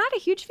was not a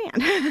huge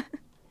fan.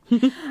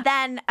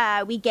 Then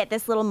we get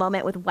this little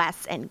moment with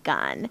Wes and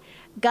Gunn.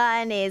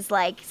 Gunn is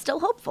like still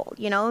hopeful,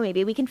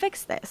 maybe we can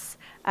fix this,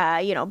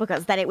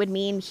 because then it would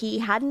mean he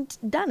hadn't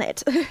done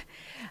it.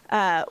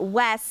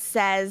 Wes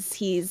says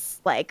he's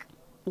like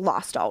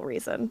lost all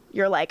reason.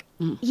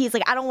 He's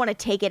like, I don't want to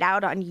take it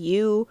out on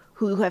you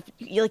who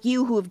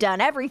have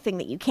done everything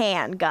that you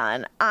can,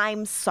 Gunn.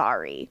 I'm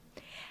sorry.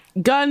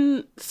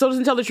 Gunn still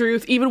doesn't tell the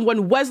truth, even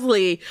when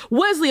Wesley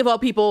of all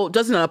people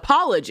does an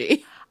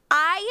apology.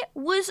 I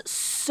was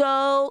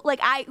so like,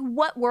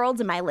 what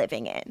world am I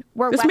living in?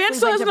 Where this Wesley man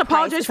still doesn't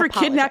apologize for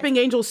kidnapping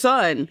Angel's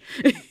son.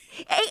 And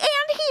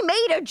he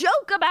made a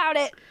joke about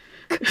it.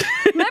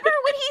 Remember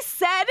when he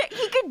said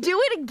he could do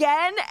it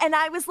again? And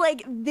I was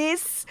like,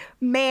 this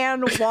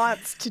man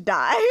wants to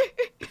die.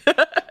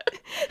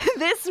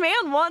 This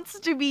man wants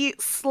to be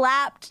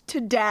slapped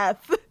to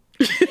death.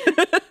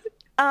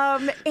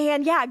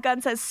 And yeah,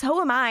 Gunn says, so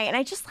am I. And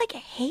I just like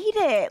hate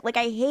it. Like,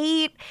 I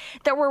hate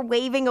that we're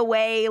waving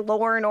away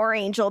Lorne or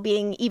Angel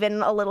being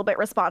even a little bit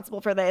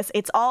responsible for this.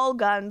 It's all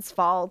Gunn's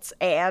fault,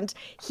 and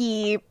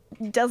he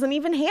doesn't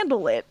even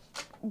handle it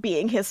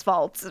being his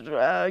fault,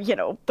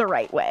 the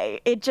right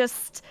way. It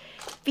just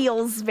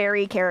feels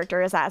very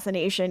character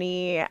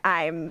assassination-y.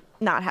 I'm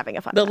not having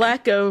a fun time. The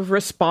lack of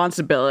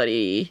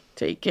responsibility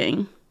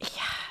taking.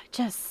 Yeah,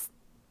 just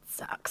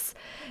sucks.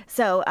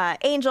 So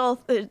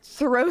Angel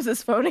throws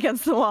his phone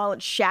against the wall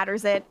and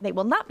shatters it. They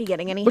will not be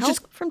getting any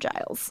help from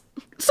Giles.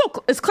 So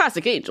it's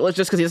classic Angel. It's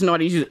just because he doesn't know how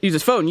to use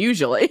his phone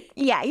usually.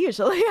 Yeah,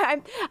 usually.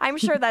 I'm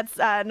sure that's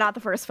not the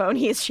first phone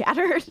he's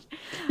shattered.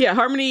 Yeah,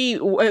 Harmony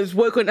has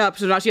woken up,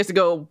 so now she has to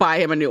go buy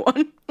him a new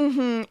one.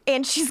 Mm-hmm.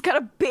 And she's got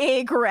a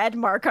big red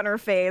mark on her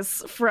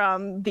face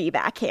from the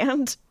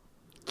backhand.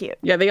 Cute.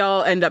 Yeah, they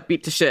all end up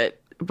beat to shit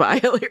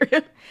by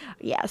Illyria.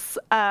 Yes.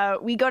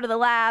 We go to the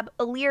lab.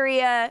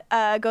 Illyria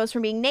goes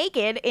from being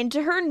naked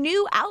into her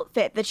new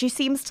outfit that she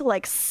seems to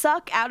like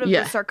suck out of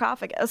the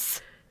sarcophagus.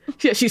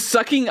 Yeah, she's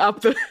sucking up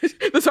the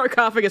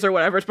sarcophagus or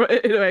whatever. I put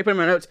in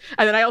my notes.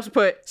 And then I also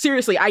put,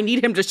 seriously, I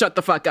need him to shut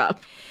the fuck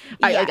up.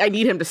 Yeah. I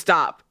need him to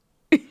stop.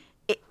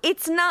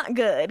 It's not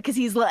good because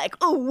he's like,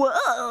 oh,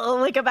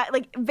 whoa,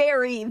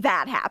 very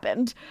that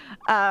happened.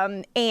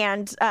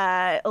 And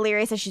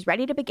Illyria says she's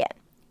ready to begin.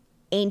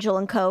 Angel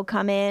and Co.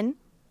 come in.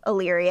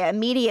 Illyria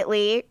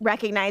immediately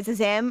recognizes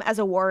him as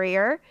a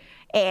warrior,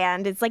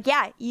 and it's like,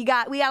 yeah, we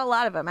got a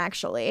lot of them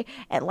actually,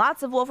 and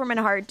lots of Wolfram and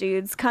Hart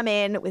dudes come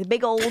in with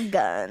big old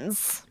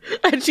guns.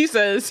 And she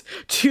says,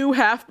 2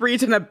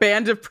 half-breeds and a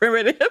band of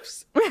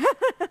primitives.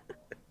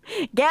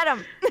 Get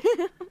them.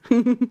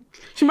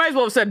 She might as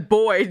well have said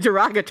boy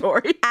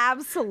derogatory.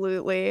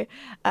 Absolutely.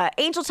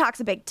 Angel talks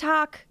a big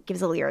talk,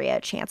 gives Illyria a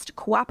chance to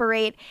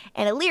cooperate,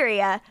 and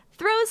Illyria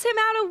throws him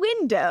out a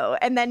window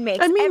and then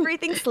makes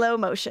everything slow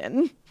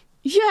motion.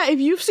 Yeah, if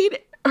you've seen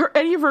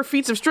any of her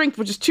feats of strength,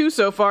 which is 2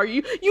 so far,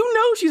 you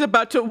know she's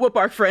about to whoop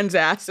our friends'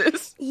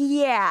 asses.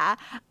 Yeah.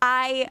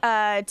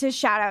 To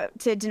shout out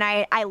to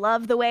Denai, I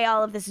love the way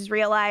all of this is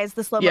realized.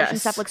 The slow motion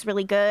stuff looks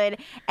really good.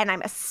 And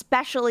I'm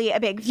especially a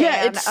big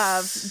fan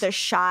of the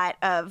shot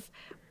of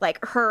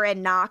like her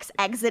and Nox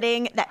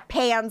exiting that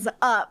pans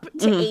up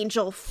to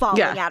Angel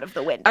falling out of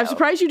the window. I'm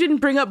surprised you didn't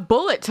bring up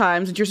bullet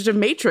time since you're such a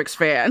Matrix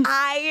fan.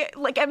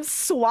 I'm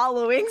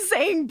swallowing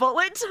saying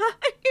bullet time.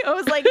 I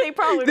was like, they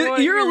probably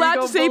won't. You're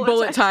allowed to say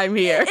bullet time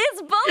here.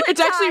 It's bullet time.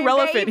 It's actually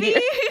relevant baby.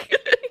 Here.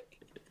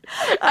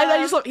 I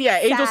just love,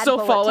 Angel's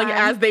still falling time.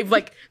 As they've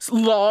like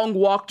long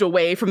walked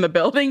away from the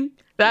building.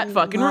 That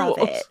fucking rules.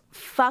 It.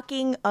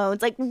 Fucking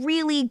owns. Like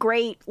really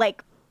great,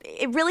 like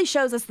it really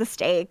shows us the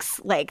stakes.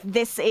 Like,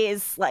 this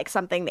is, like,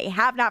 something they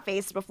have not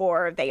faced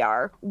before. They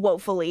are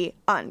woefully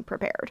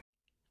unprepared.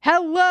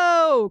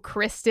 Hello!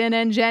 Kristen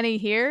and Jenny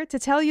here to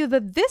tell you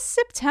that this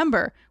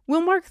September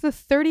will mark the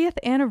 30th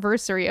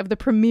anniversary of the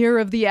premiere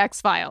of The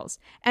X-Files.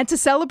 And to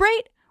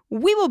celebrate,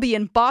 we will be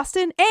in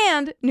Boston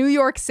and New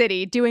York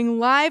City doing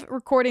live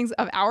recordings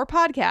of our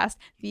podcast,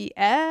 The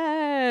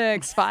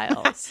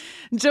X-Files.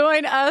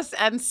 Join us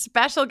and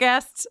special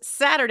guests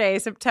Saturday,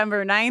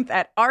 September 9th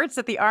at Arts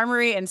at the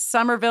Armory in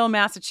Somerville,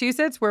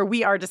 Massachusetts, where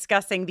we are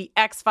discussing The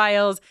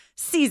X-Files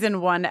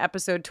Season 1,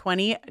 Episode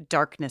 20,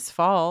 Darkness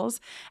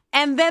Falls.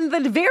 And then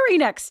the very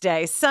next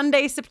day,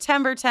 Sunday,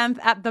 September 10th,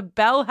 at the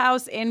Bell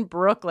House in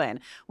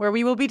Brooklyn, where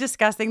we will be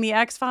discussing The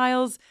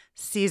X-Files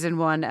Season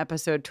 1,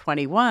 Episode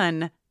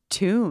 21,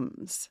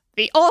 Tombs.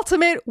 The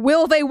ultimate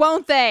will they,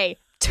 won't they?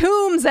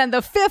 Tombs and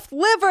the fifth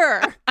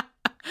liver.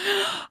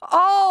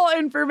 All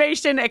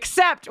information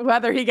except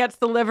whether he gets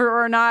the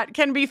liver or not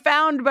can be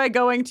found by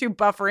going to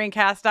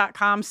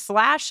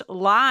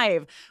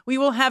bufferingcast.com/live. We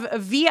will have a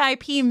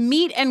VIP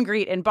meet and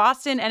greet in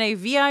Boston and a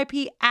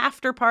VIP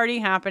after party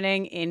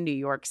happening in New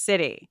York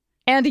City.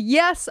 And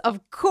yes, of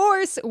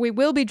course, we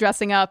will be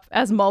dressing up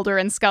as Mulder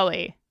and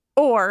Scully.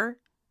 Or,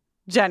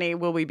 Jenny,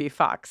 will we be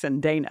Fox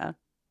and Dana?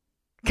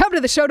 Come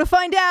to the show to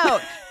find out.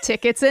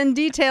 Tickets and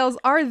details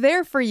are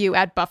there for you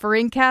at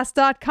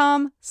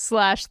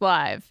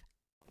bufferingcast.com/live.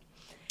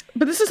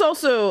 But this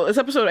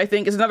episode, I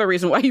think, is another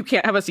reason why you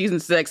can't have a season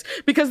 6,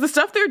 because the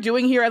stuff they're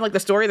doing here and like the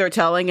story they're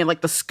telling and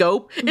like the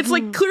scope, it's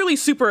like clearly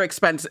super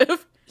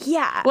expensive.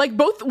 Yeah. Like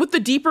both with the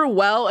deeper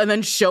well and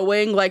then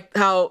showing like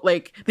how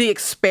like the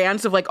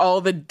expanse of like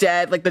all the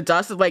dead, like the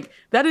dust, like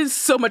that is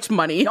so much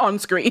money on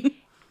screen.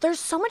 There's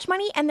so much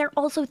money, and they're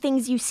also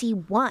things you see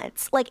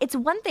once. Like, it's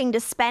one thing to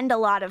spend a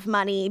lot of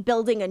money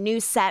building a new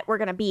set we're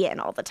going to be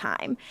in all the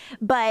time,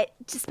 but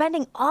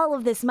spending all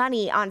of this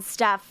money on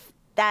stuff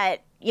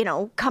that, you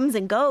know, comes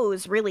and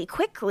goes really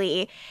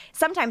quickly,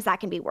 sometimes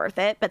that can be worth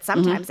it, but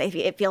sometimes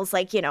it feels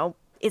like, you know,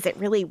 is it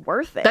really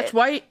worth it? That's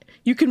why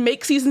you can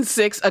make season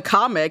 6 a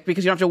comic,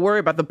 because you don't have to worry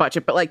about the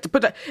budget, but like to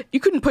put that, you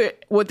couldn't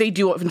put what they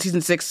do in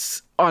season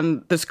 6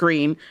 on the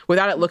screen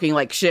without it looking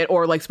like shit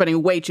or like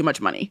spending way too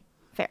much money.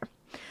 Fair.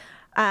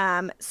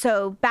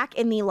 So back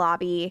in the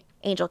lobby,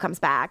 Angel comes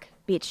back,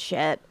 beats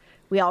shit.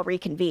 We all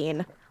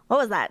reconvene. What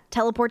was that?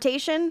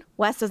 Teleportation?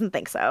 Wes doesn't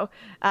think so.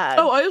 I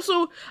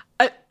also,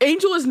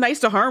 Angel is nice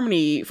to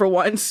Harmony for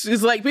once.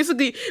 Is like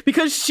basically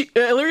because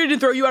Illyria didn't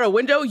throw you out a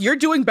window, you're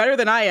doing better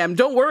than I am.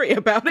 Don't worry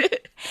about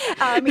it.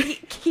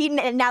 He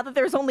now that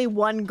there's only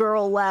one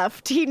girl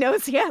left, he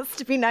knows he has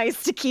to be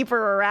nice to keep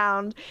her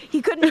around.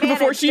 He couldn't manage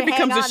before she to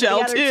becomes hang a on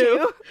shell to the other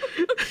too.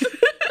 two.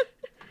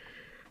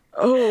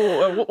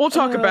 We'll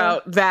talk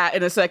about that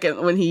in a second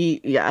when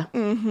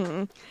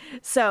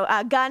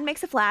So Gunn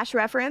makes a Flash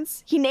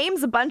reference. He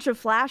names a bunch of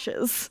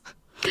Flashes.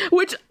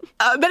 Which,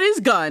 that is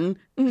Gunn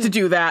to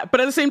do that.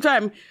 But at the same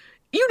time,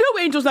 you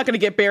know Angel's not going to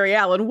get Barry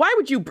Allen. Why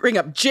would you bring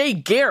up Jay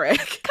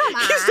Garrick? Come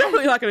on. He's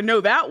definitely not going to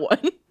know that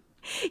one.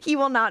 He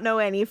will not know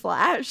any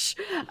Flash,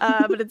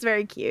 but it's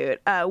very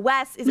cute.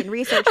 Wes is in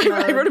research mode.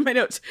 I wrote in my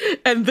notes,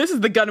 and this is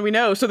the Gunn we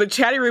know, so the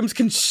chatty rooms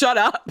can shut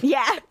up.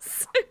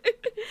 Yes.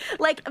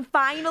 Like,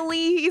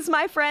 finally, he's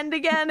my friend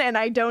again, and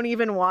I don't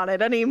even want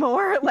it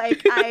anymore.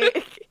 Like,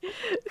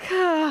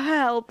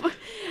 help.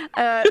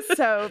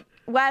 So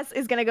Wes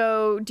is going to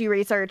go do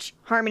research.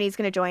 Harmony's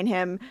going to join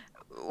him.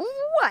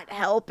 What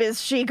help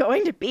is she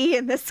going to be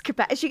in this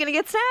capacity? Is she going to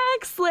get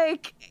snacks?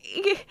 Like,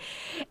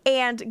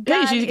 and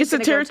Gunn she gets to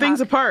tear things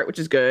apart, which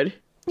is good.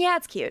 Yeah,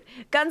 it's cute.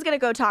 Gunn's going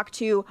to go talk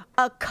to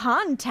a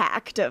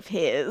contact of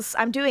his.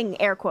 I'm doing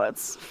air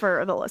quotes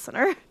for the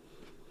listener.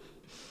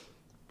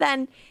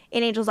 Then,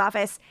 in Angel's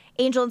office,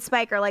 Angel and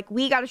Spike are like,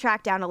 we got to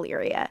track down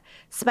Illyria.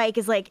 Spike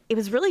is like, it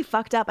was really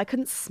fucked up. I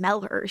couldn't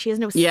smell her. She has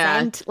no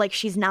scent. Like,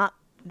 she's not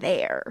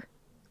there.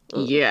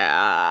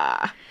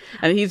 Yeah.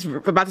 And he's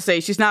about to say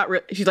she's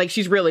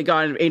really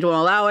gone. Angel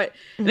won't allow it.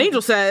 And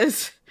Angel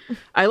says,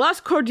 I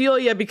lost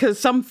Cordelia because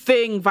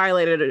something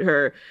violated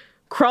her.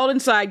 Crawled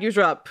inside, used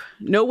her up.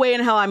 No way in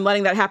hell I'm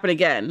letting that happen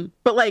again.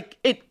 But like,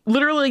 it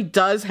literally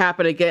does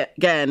happen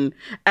again.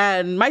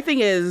 And my thing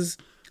is,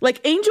 like,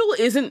 Angel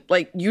isn't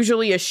like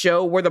usually a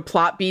show where the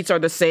plot beats are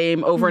the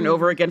same over and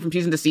over again from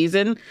season to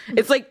season.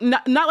 It's like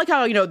not like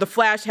how, you know, The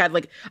Flash had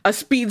like a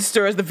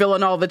speedster as the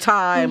villain all the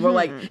time, or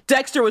like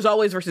Dexter was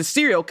always versus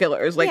serial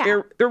killers. Like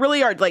there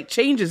really are like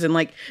changes in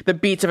like the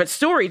beats of its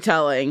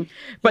storytelling.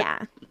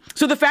 But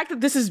so the fact that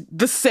this is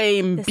the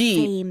same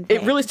beat,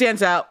 it really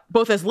stands out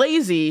both as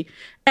lazy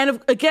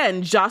and,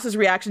 again, Joss's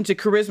reaction to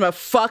Charisma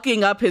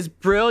fucking up his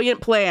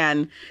brilliant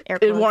plan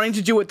and wanting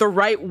to do it the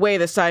right way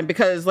this time.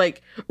 Because,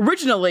 like,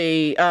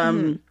 originally,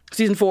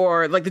 season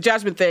 4, like, the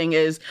Jasmine thing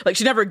is, like,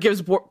 she never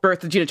gives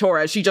birth to Gina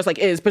Torres. She just, like,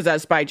 is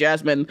possessed by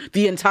Jasmine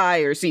the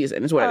entire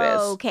season is what it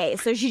is. Okay,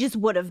 so she just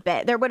would have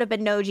been, there would have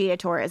been no Gina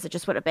Torres. It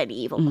just would have been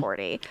evil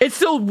Cordy. It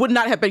still would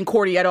not have been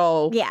Cordy at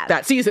all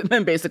that season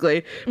then,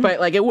 basically.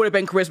 But, like, it would have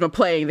been Charisma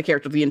playing the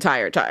character the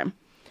entire time.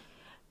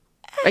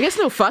 I guess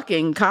no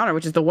fucking Connor,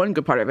 which is the one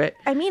good part of it.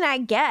 I mean, I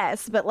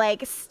guess, but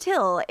like,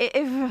 still,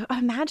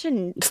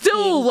 imagine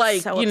still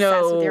like so you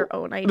know with your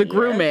own idea. the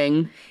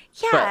grooming.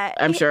 Yeah,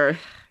 I'm sure.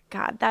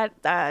 God, that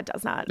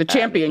does not the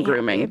champion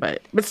grooming,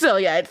 but still,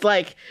 yeah, it's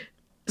like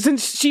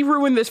since she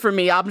ruined this for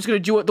me, I'm just gonna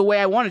do it the way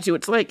I wanted to.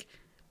 It's like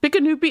pick a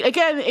new beat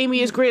again.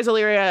 Amy is great as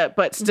Illyria,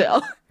 but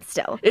still,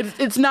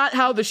 it's not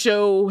how the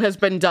show has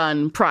been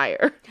done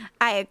prior.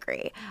 I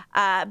agree,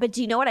 but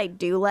do you know what I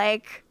do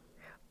like?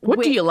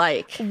 What do you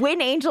like?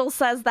 When Angel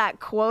says that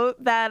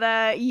quote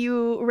that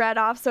you read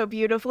off so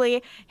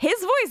beautifully, his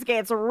voice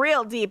gets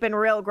real deep and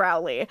real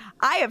growly.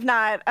 I have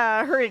not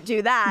heard it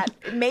do that,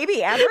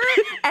 maybe ever.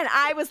 And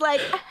I was like,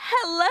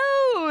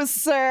 hello,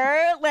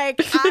 sir.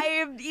 Like,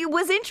 I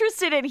was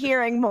interested in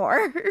hearing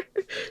more.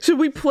 Should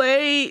we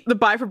play the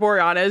Bye for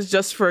Boreanaz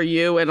just for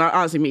you? And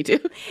honestly, me too.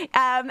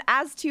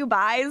 As two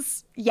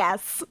buys,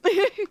 yes.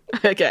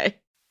 Okay.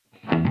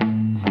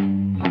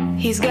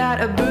 He's got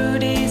a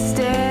broody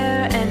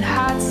stare and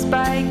hot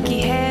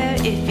spiky hair.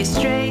 If you're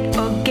straight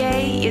or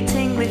gay, your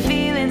tingly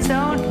feelings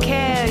don't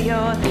care.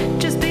 You're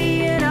just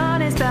being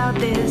honest about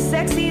this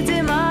sexy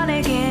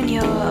demonic in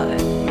your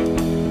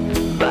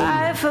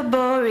Bye for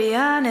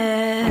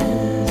Boreanaz.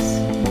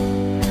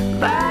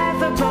 Bye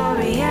for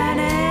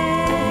Boreanaz.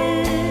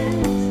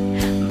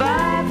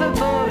 Bye for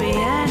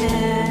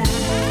Boreanaz.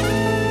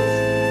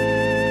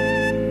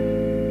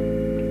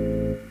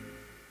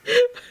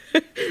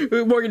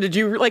 Morgan, did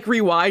you like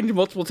rewind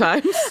multiple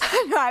times?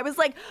 I was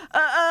like,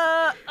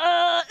 I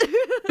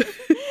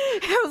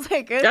was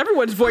like,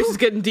 Everyone's voice is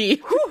getting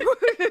deep.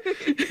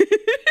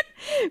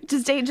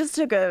 just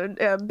took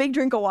a big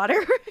drink of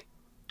water.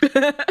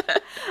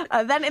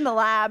 Then in the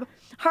lab,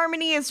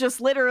 Harmony is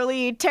just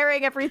literally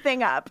tearing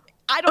everything up.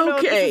 I don't know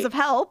if this is of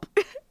help.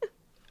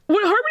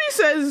 When Harmony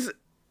says,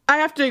 I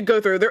have to go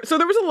through there. So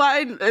there was a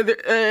line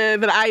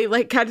that I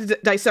like had to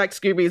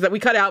dissect, Scoobies, that we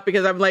cut out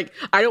because I'm like,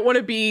 I don't want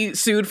to be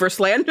sued for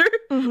slander,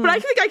 but I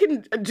think I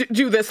can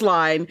do this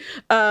line.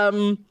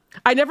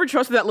 I never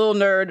trusted that little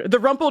nerd. The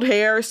rumpled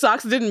hair,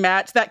 socks didn't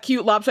match, that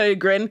cute lopsided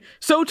grin,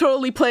 so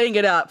totally playing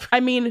it up. I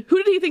mean, who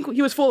did he think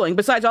he was fooling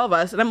besides all of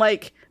us? And I'm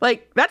like,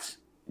 that's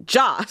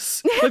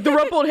Joss. Like the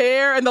rumpled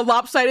hair and the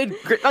lopsided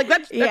grin, like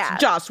that's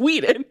Joss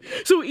Whedon.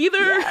 So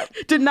either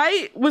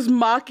DeKnight was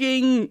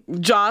mocking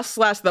Joss /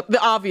 the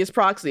obvious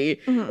proxy,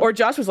 or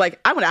Joss was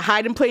like, I'm going to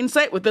hide in plain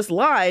sight with this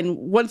line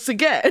once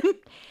again.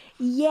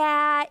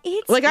 Yeah,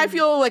 it's like I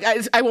feel like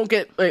I won't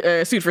get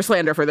sued for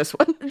slander for this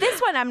one.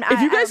 This one I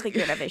don't think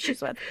you're gonna have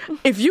issues with.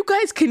 If you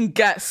guys can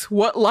guess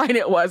what line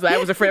it was that I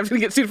was afraid I was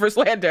gonna get sued for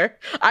slander,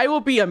 I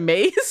will be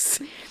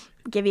amazed.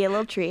 Give you a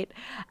little treat.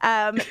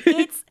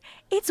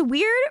 It's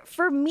weird.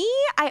 For me,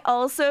 I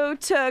also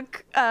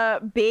took a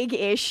big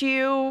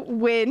issue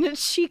when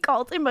she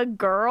called him a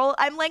girl.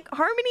 I'm like,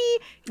 Harmony,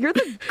 you're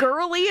the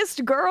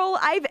girliest girl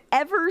I've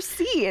ever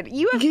seen.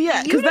 You have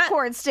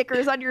unicorn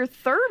stickers on your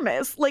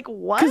thermos. Like,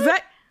 what? Because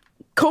that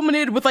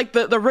culminated with like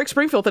the Rick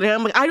Springfield thing.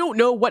 I'm like, I don't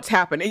know what's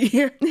happening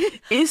here.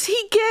 Is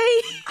he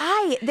gay?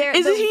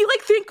 Is he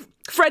like think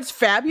Fred's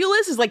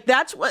fabulous? Is like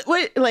that's what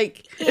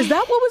like is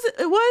that what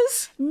it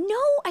was?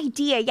 No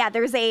idea. Yeah,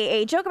 there's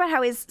a joke about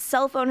how his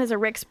cell phone has a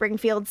Rick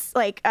Springfield's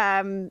like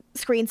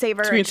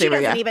screensaver. And she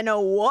doesn't even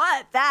know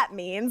what that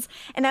means.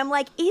 And I'm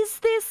like, is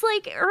this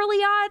like early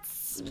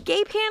aughts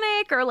gay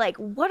panic or like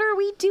what are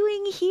we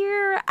doing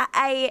here?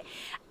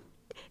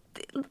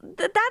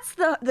 That's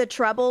the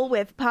trouble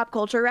with pop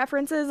culture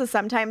references is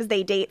sometimes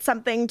they date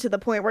something to the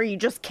point where you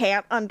just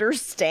can't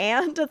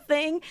understand a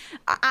thing.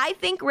 I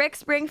think Rick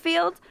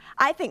Springfield.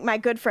 I think my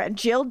good friend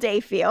Jill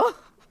Dayfield.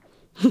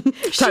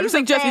 Time to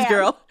sing Jesse's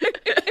girl.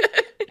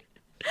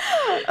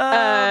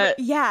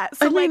 Yeah.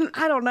 So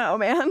I don't know,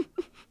 man.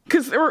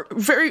 Because there were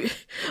very,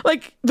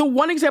 like, the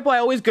one example I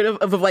always get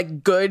of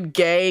like good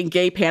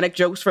gay panic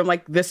jokes from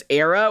like this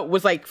era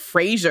was like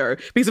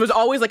Frasier, because it was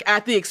always like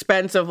at the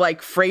expense of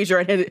like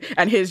Frasier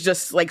and his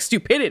just like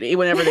stupidity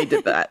whenever they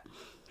did that.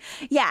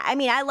 Yeah, I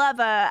mean, I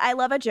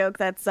love a joke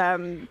that's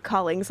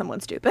calling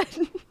someone stupid.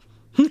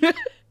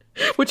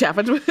 Which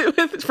happens with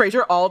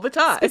Frasier all the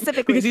time.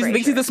 Specifically because he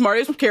thinks he's the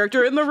smartest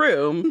character in the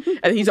room,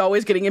 and he's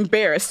always getting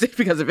embarrassed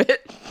because of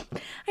it.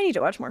 I need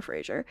to watch more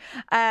Frasier.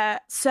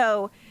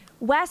 So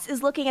Wes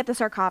is looking at the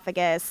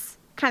sarcophagus,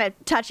 kind of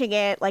touching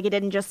it like it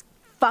didn't just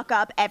fuck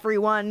up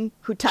everyone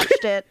who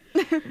touched it.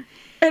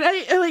 And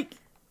I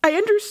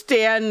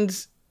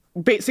understand,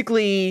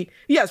 basically,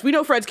 yes, we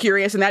know Fred's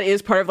curious, and that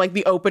is part of like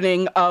the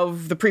opening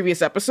of the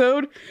previous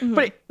episode. Mm-hmm.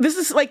 But this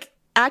is like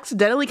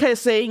accidentally kind of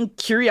saying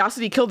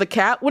curiosity killed the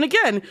cat, when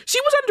again,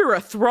 she was under a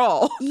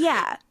thrall.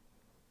 Yeah.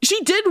 She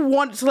did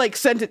want to like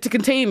send it to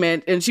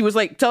containment, and she was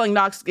like telling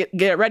Knox get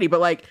it ready. But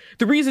like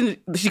the reason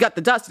she got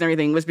the dust and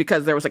everything was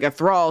because there was like a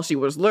thrall. She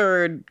was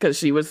lured because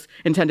she was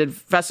intended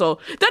vessel.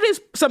 That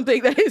is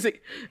something that is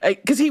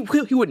because he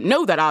wouldn't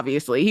know that,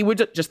 obviously. He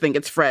would just think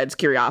it's Fred's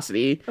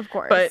curiosity, of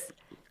course. But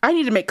I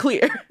need to make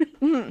clear.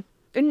 Mm-hmm.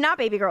 Not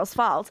baby girl's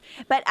fault.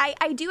 But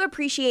I do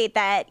appreciate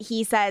that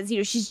he says, you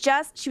know, she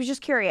was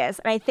just curious.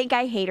 And I think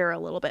I hate her a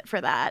little bit for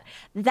that.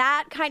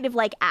 That kind of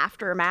like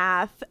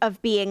aftermath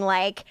of being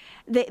like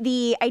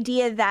the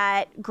idea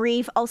that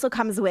grief also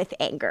comes with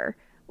anger.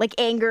 Like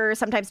anger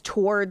sometimes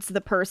towards the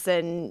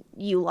person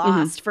you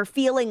lost for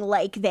feeling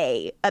like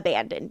they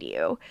abandoned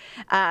you.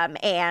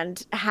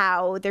 And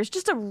how there's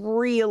just a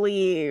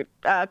really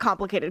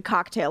complicated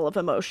cocktail of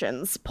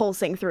emotions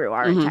pulsing through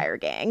our entire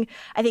gang.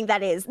 I think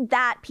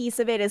that piece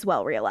of it is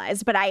well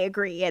realized. But I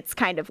agree. It's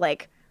kind of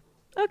like,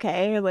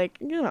 okay, like,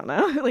 I don't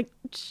know. Like,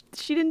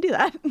 she didn't do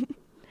that.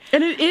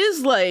 And it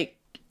is like,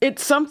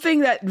 it's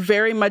something that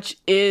very much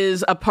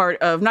is a part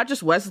of not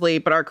just Wesley,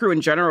 but our crew in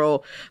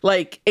general.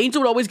 Like,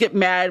 Angel would always get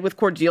mad with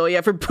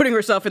Cordelia for putting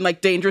herself in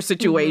like dangerous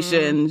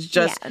situations.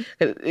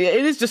 It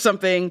is just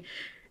something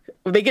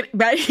they get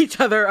mad at each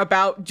other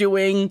about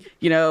doing,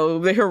 you know,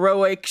 the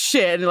heroic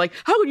shit. And like,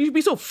 how could you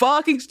be so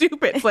fucking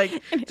stupid? It's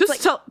like, just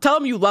like, tell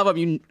them you love them,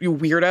 you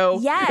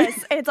weirdo.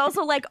 Yes. And it's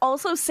also like,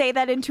 also say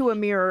that into a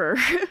mirror.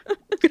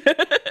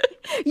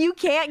 You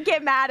can't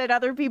get mad at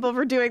other people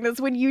for doing this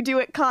when you do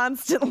it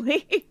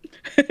constantly.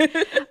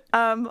 This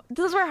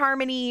is where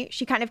Harmony,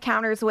 she kind of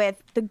counters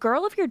with, the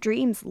girl of your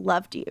dreams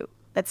loved you.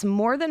 That's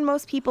more than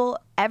most people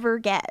ever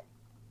get.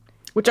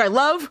 Which I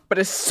love, but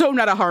it's so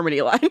not a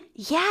Harmony line.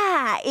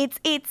 Yeah, it's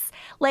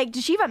like,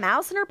 does she have a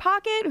mouse in her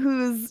pocket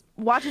who's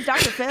watches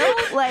Dr. Phil?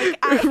 Like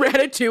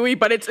Ratatouille,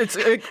 but it's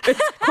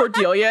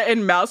Cordelia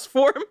in mouse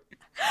form.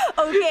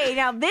 Okay,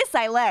 now this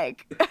I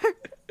like.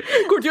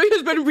 Cordelia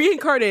has been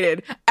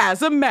reincarnated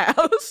as a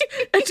mouse,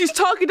 and she's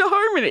talking to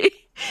Harmony.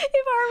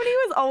 If Harmony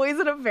was always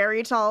in a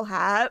very tall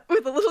hat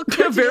with a little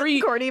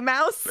Cordy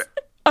mouse.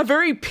 A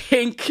very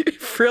pink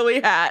frilly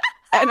hat,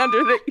 and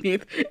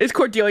underneath is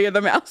Cordelia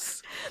the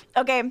mouse.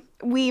 Okay,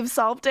 we've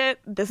solved it.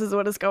 This is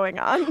what is going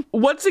on.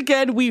 Once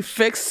again, we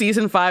fixed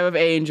season 5 of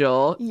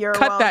Angel. You're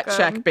Cut that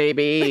welcome. check,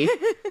 baby.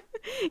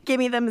 Give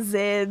me them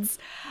zids.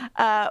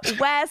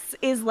 Wes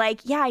is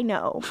like, yeah, I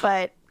know,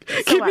 but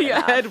Give me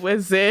a head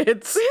with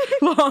zids.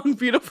 Long,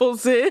 beautiful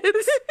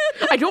zids.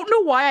 I don't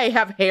know why I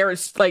have hair.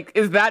 Like,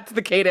 is that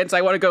the cadence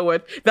I want to go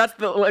with? That's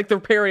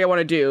the parody I want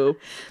to do.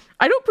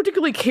 I don't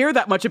particularly care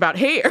that much about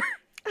hair.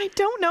 I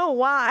don't know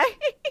why.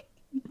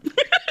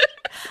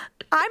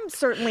 I'm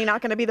certainly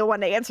not going to be the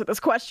one to answer this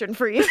question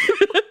for you.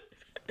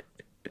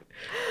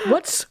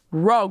 What's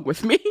wrong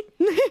with me?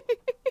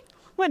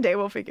 One day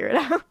we'll figure it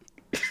out.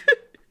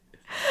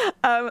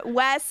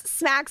 Wes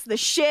smacks the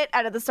shit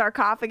out of the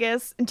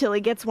sarcophagus until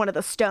he gets one of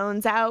the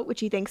stones out, which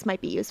he thinks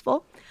might be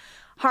useful.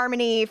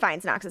 Harmony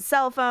finds Knox's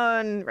cell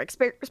phone, Rick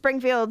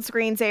Springfield's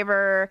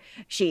screensaver.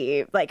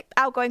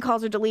 Outgoing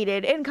calls are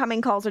deleted,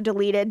 incoming calls are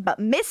deleted, but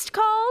missed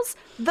calls,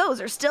 those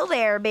are still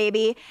there,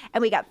 baby.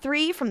 And we got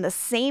 3 from the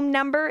same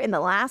number in the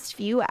last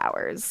few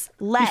hours.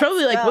 Let's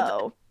Probably like,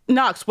 go.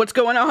 Knox, what's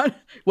going on?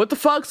 What the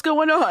fuck's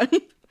going on?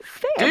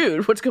 Fair.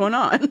 Dude, what's going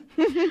on?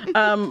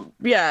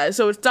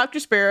 So it's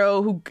Dr.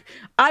 Sparrow, who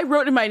I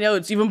wrote in my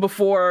notes even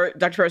before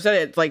Dr. Sparrow said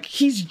it, like,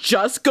 he's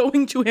just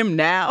going to him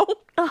now.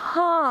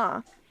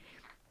 Uh-huh.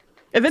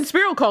 And then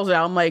Sparrow calls it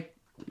out. I'm like,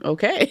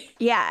 okay.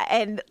 Yeah,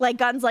 and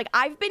Gunn's like,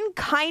 I've been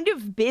kind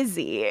of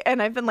busy,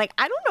 and I've been like,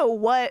 I don't know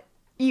what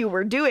you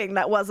were doing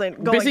that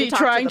wasn't going Busy to talk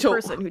trying to the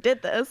to- person who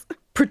did this.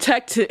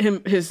 Protect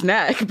his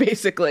neck,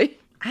 basically.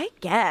 I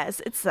guess.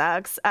 It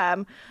sucks.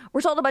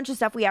 We're told a bunch of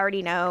stuff we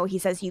already know. He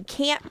says you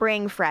can't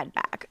bring Fred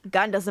back.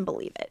 Gunn doesn't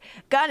believe it.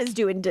 Gunn is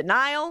doing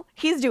denial,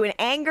 he's doing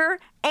anger,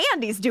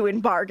 and he's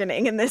doing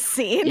bargaining in this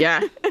scene.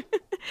 Yeah.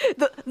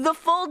 The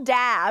full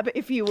dab,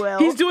 if you will.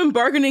 He's doing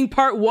bargaining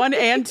part 1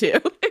 and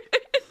 2.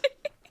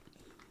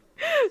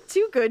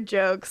 2 good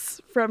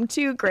jokes from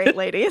 2 great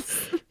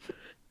ladies.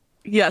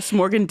 Yes,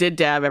 Morgan did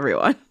dab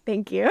everyone.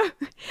 Thank you.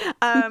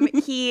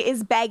 He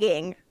is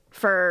begging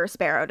for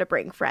Sparrow to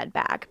bring Fred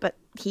back, but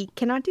he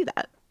cannot do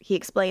that. He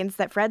explains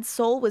that Fred's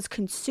soul was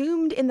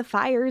consumed in the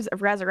fires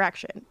of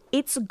resurrection.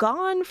 It's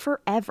gone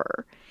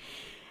forever.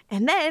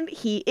 And then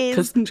he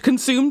is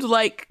Consumed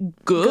like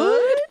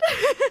good?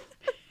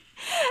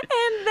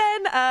 And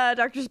then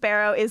Dr.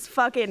 Sparrow is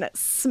fucking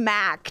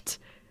smacked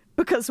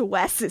because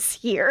Wes is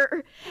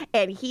here.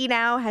 And he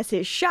now has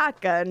his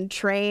shotgun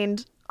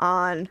trained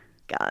on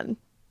Gunn.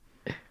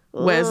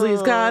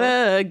 Wesley's got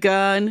a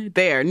gun.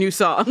 There, new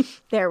song.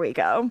 There we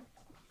go.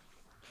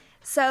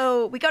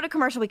 So we go to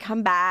commercial, we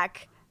come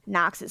back.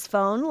 Knox's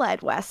phone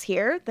led Wes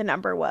here. The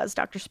number was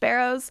Dr.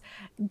 Sparrow's.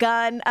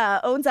 Gunn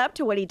owns up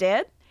to what he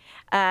did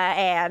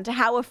and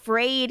how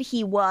afraid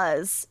he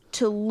was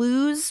to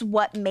lose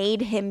what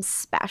made him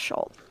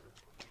special.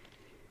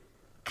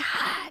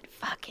 God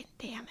fucking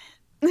damn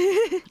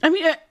it. I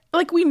mean,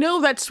 we know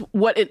that's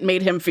what it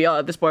made him feel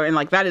at this point,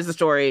 and that is the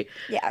story.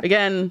 Yeah.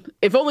 Again,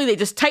 if only they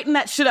just tighten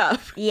that shit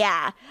up.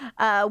 Yeah.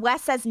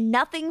 Wes says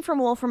nothing from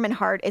Wolfram and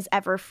Hart is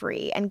ever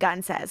free. And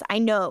Gunn says, I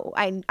know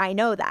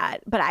that,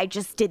 but I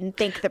just didn't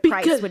think the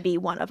price would be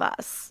one of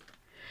us.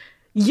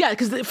 Yeah,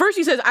 because first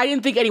he says, I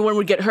didn't think anyone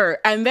would get hurt.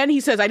 And then he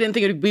says, I didn't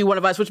think it would be one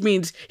of us, which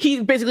means he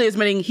basically is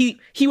admitting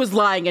he was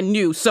lying and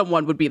knew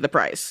someone would be the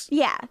price.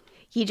 Yeah.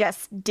 He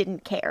just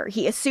didn't care.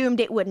 He assumed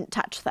it wouldn't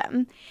touch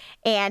them.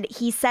 And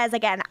he says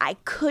again, I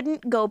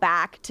couldn't go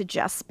back to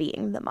just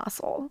being the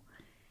muscle.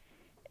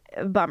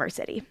 Bummer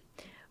City.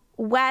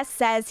 Wes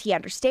says he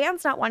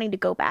understands not wanting to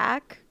go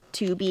back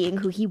to being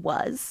who he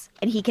was,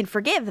 and he can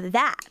forgive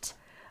that.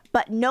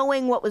 But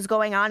knowing what was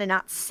going on and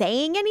not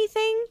saying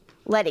anything,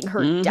 letting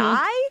her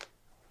die,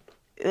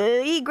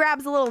 he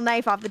grabs a little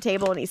knife off the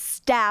table and he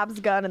stabs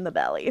Gunn in the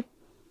belly.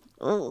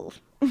 Ugh.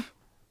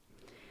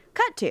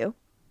 Cut to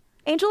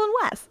Angel and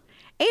Wes.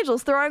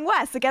 Angel's throwing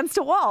Wes against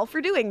a wall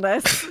for doing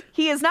this.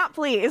 He is not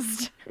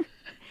pleased.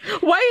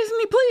 Why isn't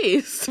he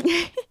pleased?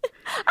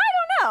 I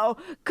don't know,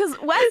 because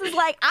Wes is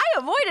like, I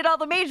avoided all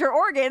the major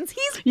organs.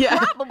 He's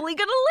probably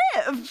gonna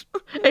live.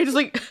 Angel's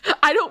like,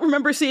 I don't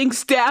remember seeing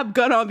stab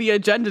Gunn on the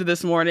agenda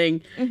this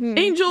morning.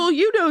 Angel,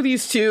 you know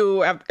these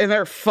two and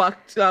their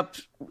fucked up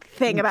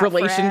Thing about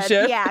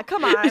relationship. Fred. Yeah,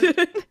 come on.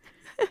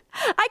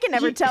 I can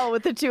never tell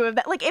with the two of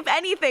them. If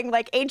anything,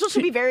 Angel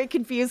should be very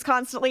confused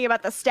constantly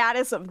about the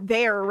status of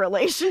their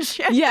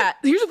relationship. Yeah,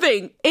 here's the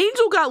thing.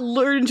 Angel got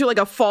lured into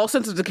a false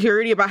sense of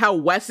security about how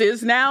Wes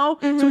is now.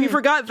 So he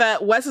forgot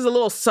that Wes is a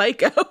little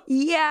psycho.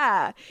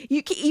 Yeah.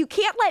 You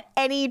can't let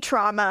any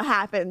trauma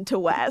happen to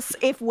Wes.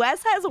 If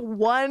Wes has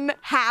one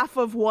half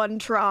of one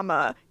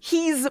trauma,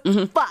 he's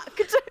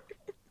fucked.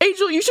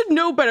 Angel, you should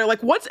know better.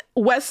 Like, once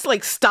Wes,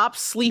 like,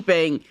 stops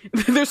sleeping,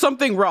 there's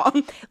something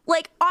wrong.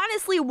 Like,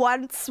 honestly,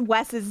 once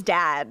Wes's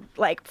dad,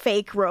 like,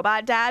 fake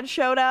robot dad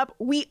showed up,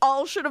 we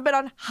all should have been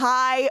on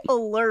high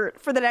alert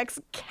for the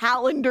next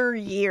calendar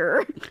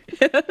year.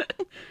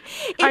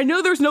 I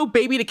know there's no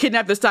baby to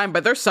kidnap this time,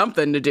 but there's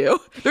something to do.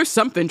 There's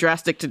something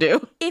drastic to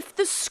do. If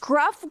the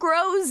scruff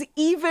grows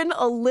even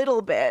a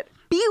little bit,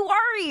 be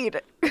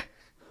worried.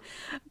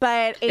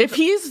 But If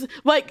he's,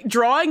 like,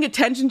 drawing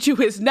attention to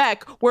his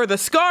neck where the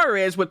scar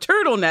is with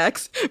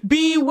turtlenecks,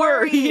 be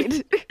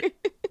worried.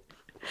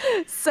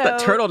 So That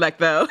turtleneck,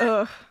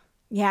 though.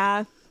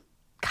 yeah.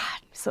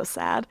 God, so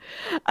sad.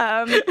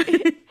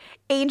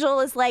 Angel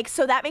is like,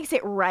 so that makes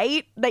it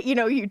right that, you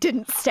know, you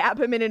didn't stab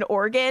him in an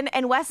organ.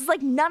 And Wes is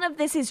like, none of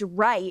this is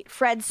right.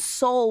 Fred's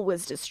soul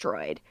was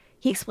destroyed.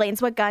 He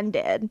explains what Gunn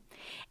did.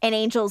 And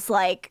Angel's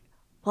like,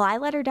 well, I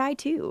let her die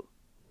too.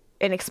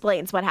 And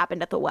explains what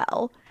happened at the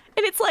well.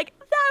 And it's like,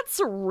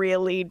 that's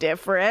really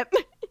different.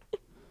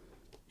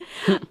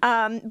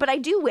 But I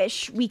do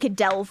wish we could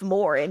delve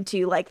more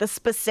into like the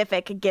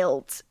specific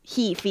guilt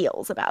he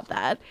feels about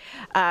that.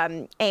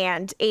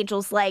 And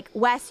Angel's like,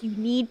 Wes, you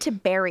need to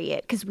bury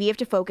it because we have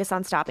to focus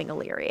on stopping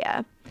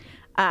Illyria.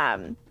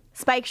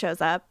 Spike shows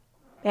up.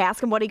 They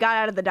ask him what he got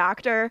out of the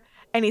doctor,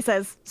 and he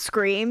says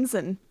screams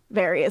and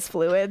various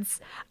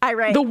fluids. I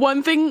write The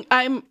one thing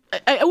I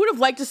would have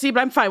liked to see, but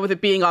I'm fine with it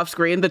being off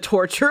screen, the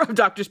torture of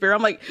Dr. Sparrow.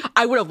 I'm like,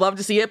 I would have loved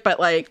to see it, but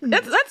like,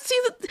 this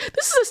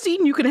is a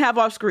scene you can have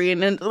off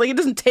screen, and like, it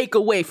doesn't take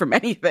away from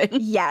anything.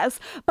 yes,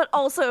 but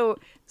also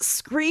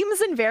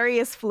screams and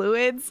various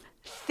fluids.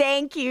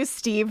 Thank you,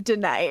 Steve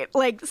DeKnight.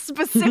 Like,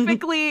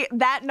 specifically,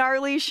 that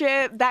gnarly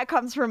shit, that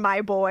comes from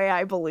my boy,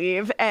 I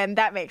believe, and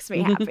that makes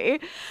me happy.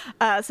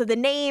 So the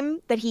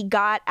name that he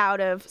got out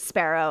of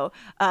Sparrow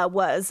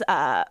was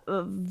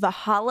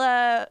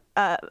Vala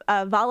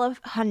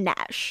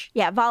Hanash.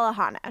 Yeah, Vala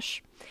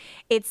Hanash.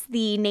 It's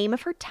the name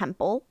of her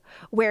temple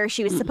where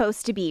she was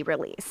supposed to be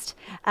released.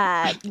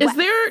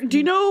 Do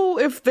you know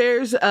if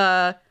there's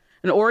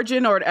an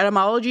origin or an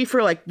etymology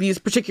for like these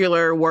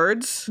particular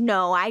words?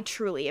 No, I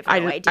truly have no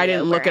idea. I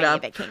didn't look where it any up.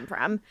 of it came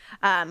from.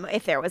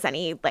 If there was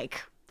any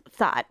like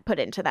thought put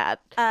into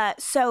that.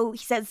 So he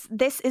says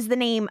this is the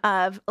name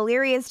of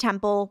Illyria's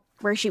temple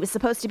where she was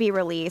supposed to be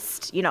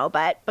released, you know,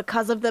 but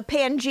because of the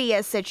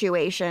Pangea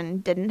situation,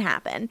 didn't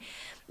happen.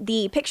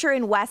 The picture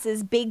in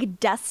Wes's big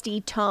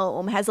dusty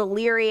tome has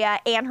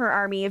Illyria and her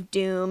army of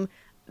doom.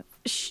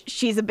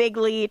 She's a big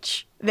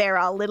leech. They're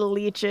all little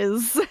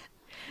leeches.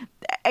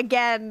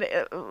 Again,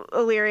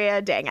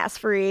 Illyria, dang-ass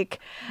freak.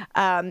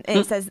 And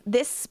it says,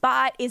 this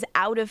spot is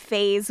out of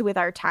phase with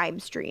our time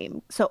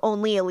stream, so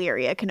only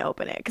Illyria can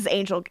open it. Because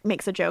Angel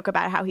makes a joke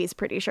about how he's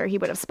pretty sure he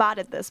would have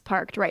spotted this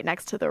parked right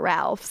next to the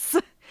Ralphs.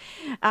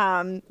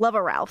 Love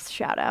a Ralphs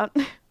shout-out.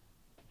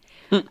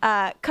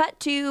 Cut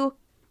to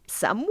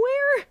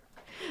somewhere.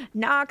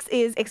 Nox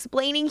is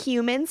explaining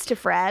humans to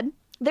Fred.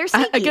 They're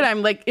sneaky. Again,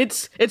 I'm like,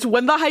 it's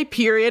when the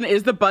Hyperion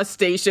is the bus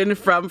station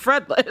from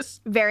Fredless.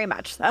 Very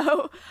much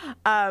so.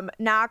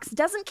 Nox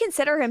doesn't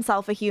consider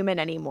himself a human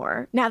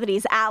anymore now that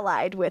he's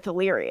allied with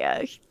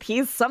Illyria.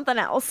 He's something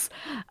else.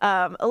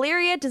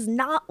 Illyria does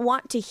not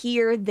want to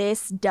hear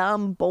this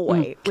dumb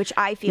boy, which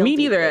I feel Me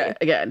neither. deeply.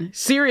 Again,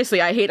 seriously,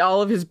 I hate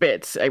all of his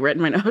bits. I read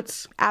in my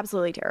notes.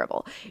 Absolutely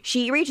terrible.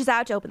 She reaches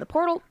out to open the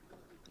portal,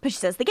 but she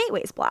says the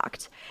gateway's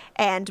blocked.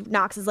 And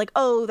Nox is like,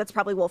 oh, that's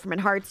probably Wolfram and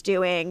Hart's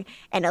doing.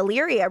 And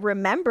Illyria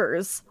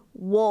remembers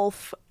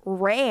Wolf,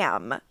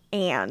 Ram,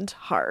 and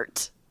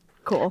Hart.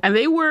 Cool. And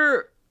they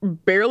were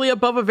barely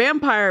above a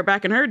vampire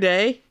back in her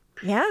day.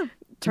 Yeah.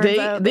 Turns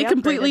out They upgraded.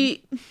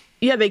 completely,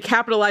 they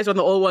capitalized on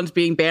the old ones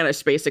being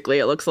banished, basically,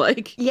 it looks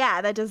like. Yeah,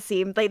 that does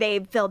seem like they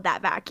filled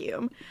that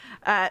vacuum.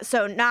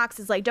 So Nox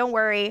is like, don't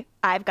worry,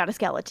 I've got a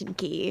skeleton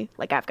key.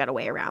 Like, I've got a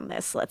way around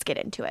this. Let's get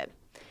into it.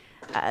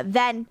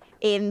 Then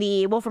in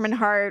the Wolfram and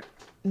Hart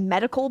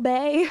medical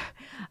bay,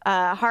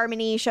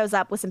 Harmony shows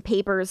up with some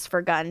papers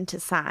for Gunn to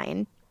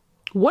sign.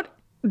 What?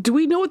 Do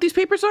we know what these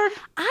papers are?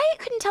 I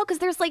couldn't tell because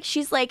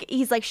he's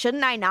like,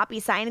 shouldn't I not be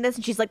signing this?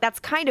 And she's like, that's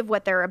kind of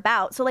what they're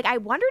about. So like, I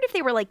wondered if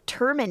they were like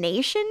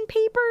termination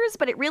papers,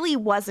 but it really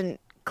wasn't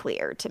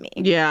clear to me.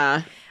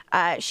 Yeah.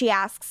 She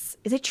asks,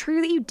 is it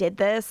true that you did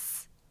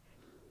this?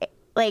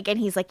 Like, and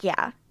he's like,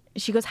 yeah.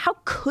 She goes, how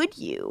could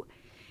you?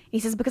 He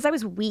says, because I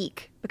was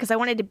weak, because I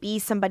wanted to be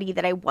somebody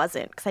that I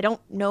wasn't, because I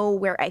don't know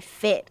where I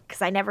fit,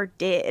 because I never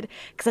did,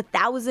 because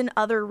 1,000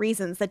 other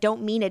reasons that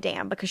don't mean a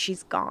damn because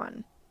she's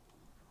gone.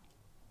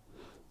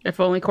 If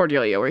only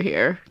Cordelia were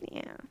here.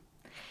 Yeah.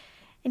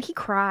 And he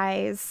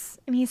cries,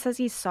 and he says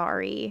he's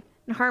sorry,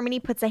 and Harmony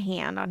puts a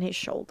hand on his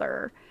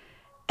shoulder.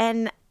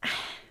 And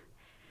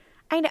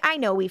I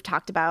know we've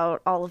talked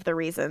about all of the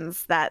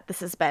reasons that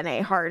this has been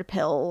a hard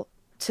pill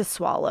to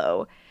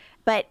swallow,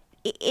 but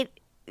if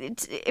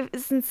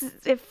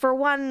for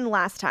one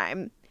last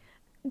time,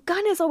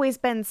 Gunn has always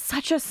been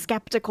such a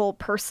skeptical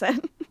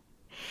person.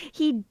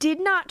 He did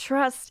not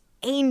trust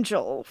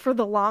Angel for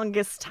the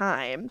longest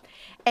time.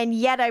 And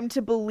yet I'm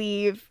to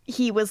believe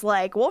he was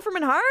like, Wolfram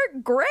and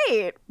Hart?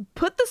 Great.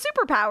 Put the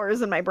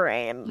superpowers in my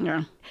brain.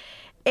 Yeah.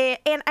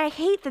 And I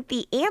hate that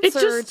the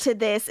answer to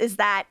this is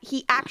that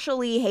he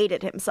actually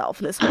hated himself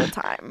this whole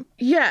time.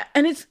 Yeah,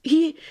 and it's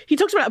he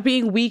talks about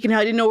being weak and how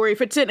he didn't know where he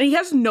fits in, and he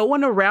has no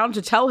one around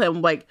to tell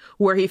him like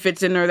where he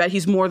fits in or that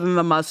he's more than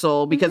the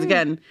muscle. Because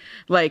again,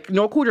 like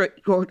no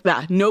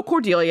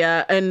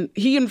Cordelia, and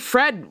he and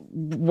Fred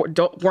were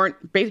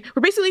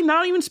basically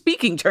not even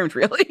speaking terms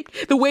really.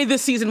 The way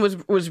this season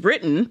was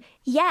written.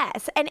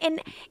 Yes,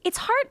 and it's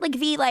hard.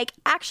 Like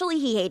actually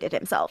he hated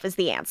himself is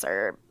the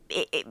answer.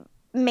 It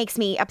makes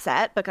me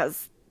upset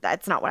because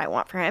that's not what I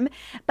want for him.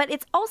 But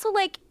it's also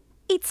like,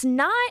 it's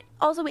not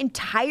also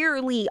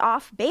entirely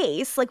off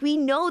base. Like, we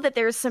know that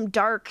there's some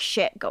dark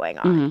shit going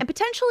on and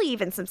potentially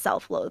even some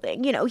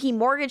self-loathing. You know, he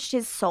mortgaged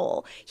his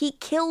soul. He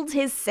killed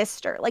his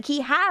sister. Like, he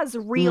has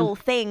real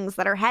things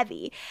that are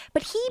heavy,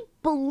 but he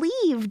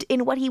believed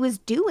in what he was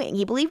doing.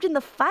 He believed in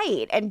the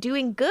fight and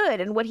doing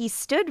good and what he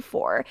stood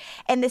for.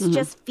 And this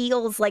just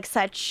feels like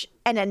such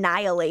an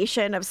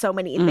annihilation of so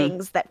many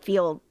things that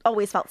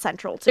always felt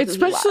central to who he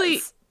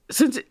was.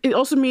 Since it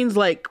also means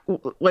like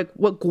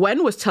what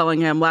Gwen was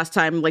telling him last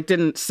time like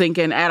didn't sink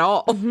in at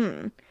all.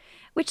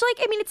 Which, like,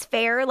 I mean, it's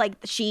fair. Like,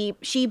 she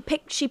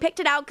picked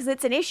it out because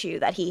it's an issue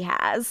that he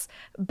has.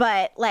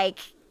 But like,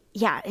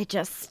 yeah, it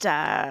just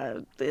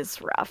is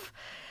rough.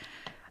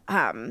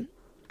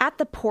 At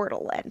the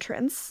portal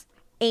entrance,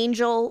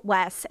 Angel,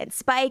 Wes, and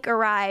Spike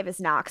arrive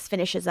as Nox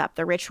finishes up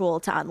the ritual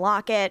to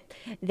unlock it.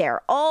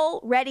 They're all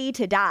ready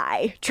to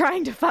die,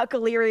 trying to fuck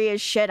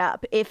Illyria's shit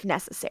up if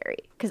necessary,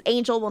 because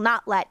Angel will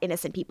not let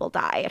innocent people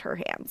die at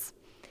her hands.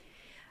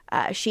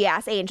 She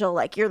asks Angel,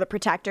 like, you're the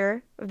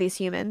protector of these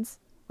humans.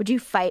 Would you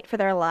fight for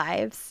their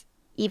lives?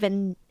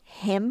 Even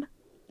him?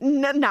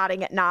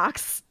 Nodding at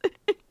Nox.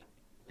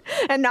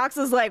 And Nox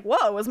is like,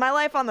 whoa, was my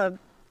life on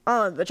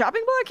the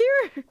chopping block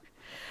here?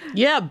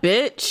 Yeah,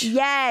 bitch.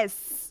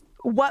 Yes.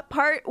 What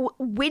part?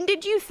 When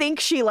did you think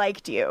she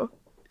liked you?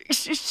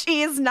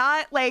 She is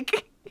not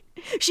like.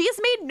 She has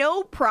made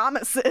no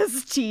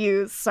promises to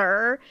you,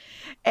 sir.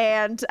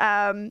 And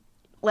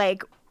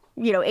like,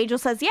 you know, Angel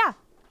says, yeah,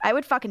 I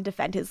would fucking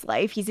defend his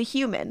life. He's a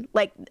human.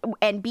 Like,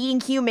 and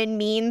being human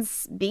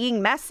means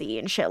being messy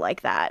and shit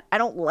like that. I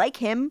don't like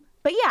him,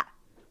 but yeah,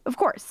 of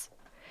course.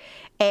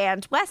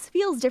 And Wes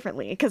feels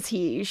differently because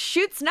he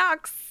shoots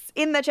Nox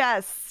in the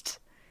chest.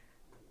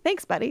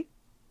 Thanks, buddy.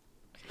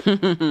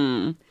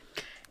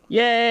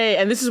 Yay.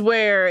 And this is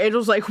where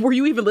Angel's like, were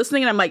you even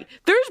listening? And I'm like,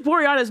 there's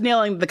Boreanaz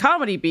nailing the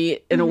comedy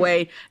beat in a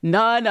way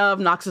none of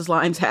Nox's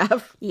lines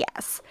have.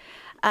 Yes.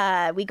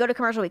 We go to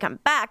commercial, we come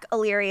back.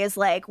 Illyria's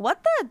like,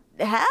 what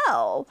the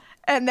hell?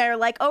 And they're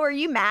like, oh, are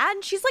you mad?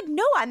 And she's like,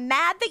 no, I'm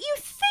mad that you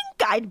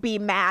think I'd be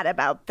mad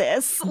about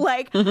this.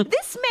 Like,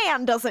 this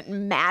man doesn't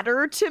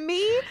matter to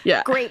me.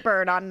 Yeah. Great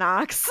burn on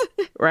Nox.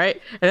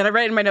 Right? And then I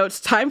write in my notes,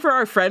 time for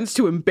our friends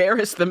to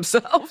embarrass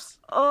themselves.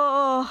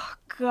 Oh,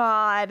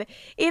 God.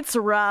 It's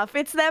rough.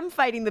 It's them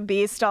fighting the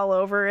beast all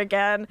over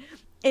again.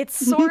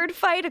 It's sword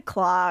fight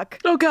o'clock.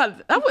 Oh,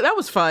 God. That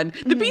was fun.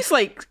 The beast,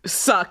 like,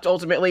 sucked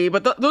ultimately,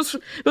 but those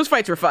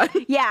fights were fun.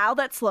 Yeah, all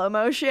that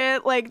slow-mo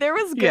shit. Like, there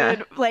was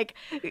good, like,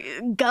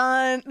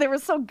 guns. There were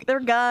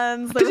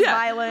guns. There was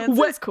violence. It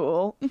was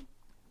cool.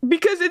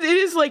 Because it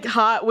is, like,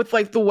 hot with,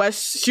 like, the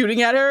West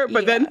shooting at her,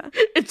 but then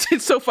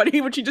it's so funny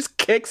when she just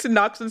kicks and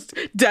knocks his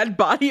dead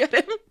body at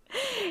him.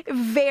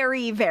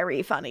 Very,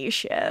 very funny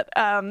shit.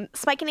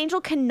 Spike and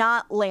Angel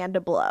cannot land a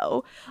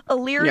blow.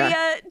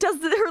 Illyria does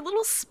her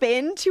little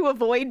spin to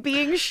avoid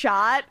being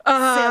shot.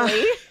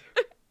 Silly.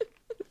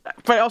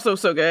 But also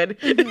so good.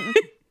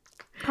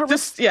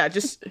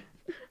 Just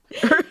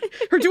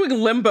her doing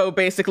limbo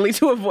basically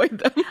to avoid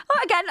them.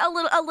 Oh, again,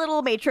 a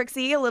little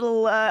Matrixy, a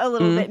little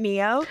bit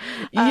Neo.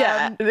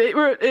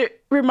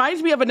 It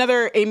reminds me of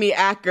another Amy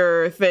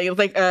Acker thing. It's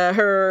like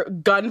her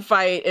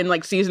gunfight in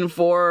like season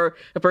 4,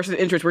 A Person of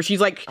Interest, where she's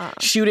like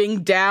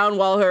shooting down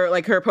while her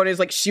opponent is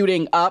like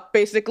shooting up,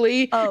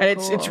 basically. Oh, and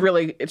cool.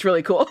 it's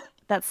really cool.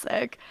 That's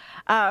sick.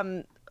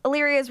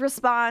 Illyria's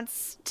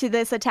response to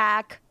this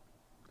attack,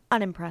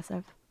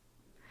 unimpressive.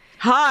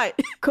 Hot.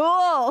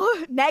 Cool.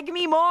 Neg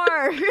me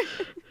more.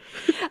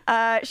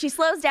 She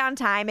slows down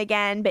time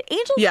again, but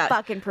Angel's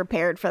fucking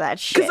prepared for that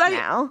shit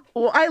now.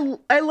 Well,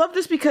 I love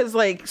this because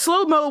like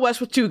slow-mo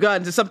West with 2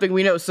 guns is something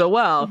we know so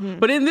well.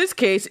 But in this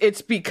case,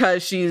 it's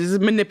because she's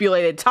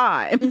manipulated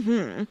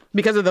time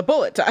because of the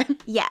bullet time.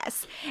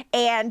 Yes.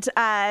 And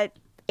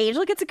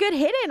Angel gets a good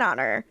hit in on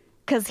her.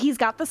 Because he's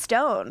got the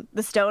stone.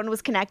 The stone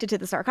was connected to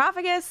the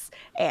sarcophagus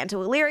and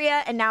to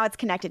Illyria, and now it's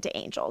connected to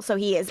Angel. So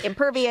he is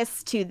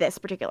impervious to this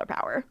particular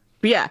power.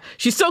 But yeah,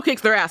 she still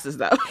kicks their asses,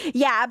 though.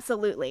 Yeah,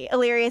 absolutely.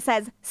 Illyria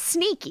says,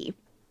 sneaky.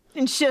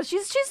 And she's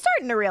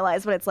starting to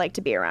realize what it's like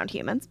to be around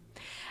humans.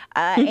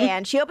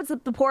 And she opens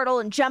up the portal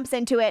and jumps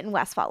into it, and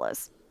Wes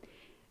follows.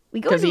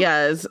 Because he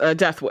has a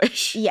death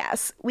wish.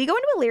 Yes. We go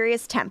into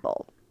Illyria's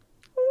temple.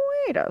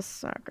 Wait a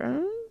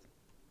second.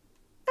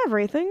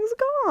 Everything's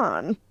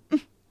gone.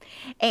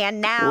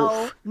 And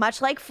now, Oof.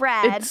 much like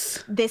Fred,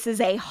 It's- this is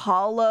a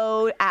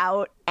hollowed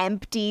out,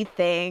 empty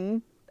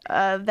thing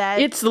that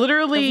It's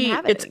literally, doesn't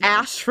have it it's anymore.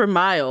 Ash for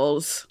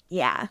Miles.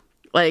 Yeah.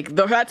 Like,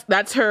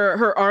 that's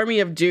her army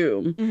of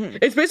doom. Mm-hmm.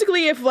 It's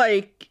basically if,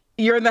 like,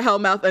 you're in the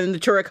Hellmouth and the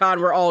Turrican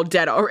were all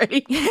dead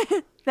already.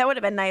 That would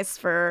have been nice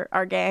for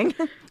our gang.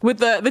 With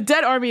the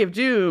dead army of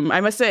doom,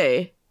 I must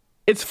say,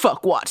 it's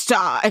fuck watch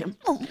time.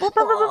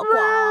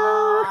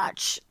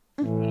 Watch.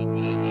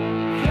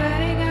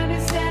 Flirting,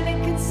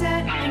 understanding,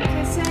 consent,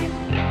 and kissing.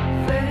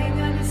 Flirting,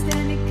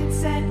 understanding,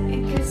 consent,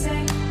 and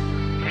kissing.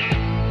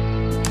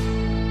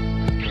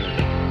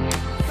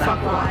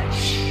 Fuck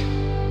watch.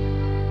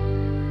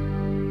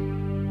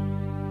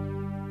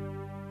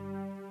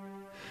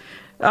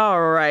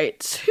 All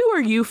right. Who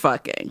are you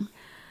fucking?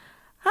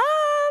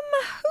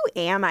 Who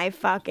am I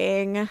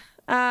fucking?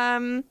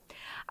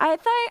 I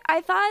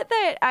thought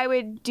that I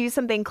would do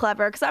something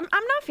clever because I'm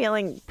not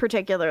feeling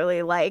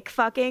particularly like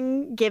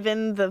fucking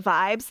given the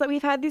vibes that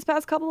we've had these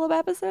past couple of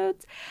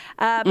episodes.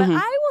 But I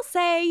will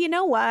say, you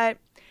know what?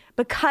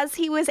 Because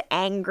he was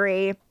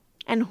angry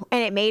and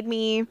it made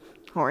me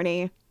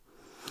horny.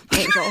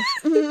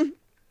 Angel.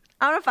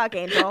 I want to fuck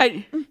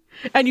Angel.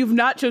 And you've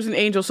not chosen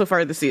Angel so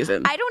far this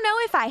season. I don't know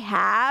if I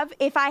have.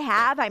 If I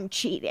have, I'm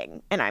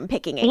cheating and I'm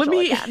picking Angel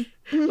again.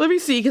 Let me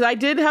see, because I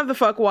did have the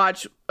fuck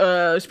watch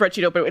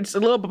spreadsheet open. It's a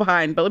little bit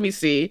behind, but let me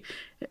see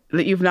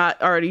that you've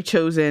not already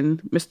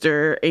chosen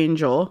Mr.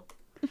 Angel.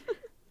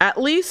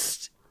 At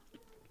least,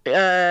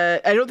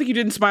 I don't think you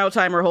did in Smile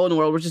Time or Hole in the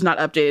World, which is not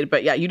updated.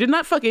 But yeah, you did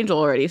not fuck Angel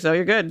already, so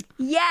you're good.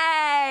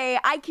 Yay!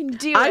 I can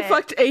do it. I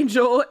fucked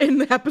Angel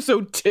in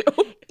episode 2.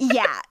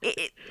 Yeah,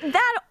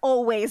 that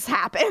always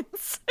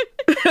happens.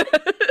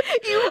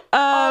 You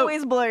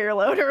always blow your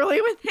load early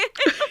with it.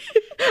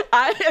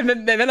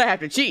 And then I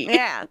have to cheat.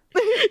 Yeah.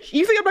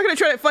 You think I'm not going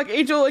to try to fuck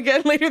Angel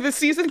again later this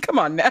season? Come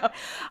on now.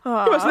 You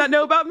must not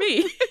know about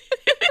me.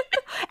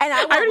 And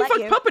I I already won't let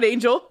fucked you. Puppet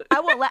Angel.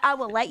 I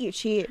will let you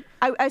cheat.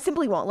 I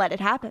simply won't let it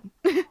happen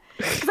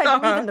because I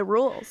believe in the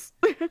rules.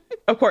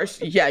 Of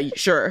course. Yeah,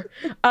 sure.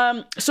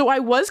 So I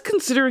was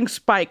considering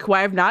Spike, who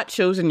I have not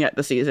chosen yet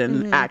this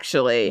season,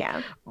 actually.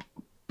 Yeah.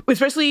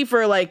 Especially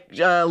for like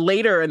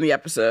later in the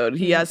episode.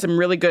 He has some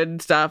really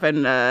good stuff,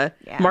 and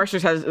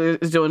Marcius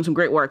is doing some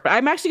great work. But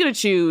I'm actually going to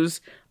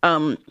choose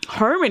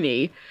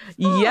Harmony.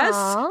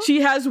 Yes,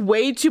 she has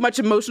way too much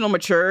emotional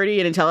maturity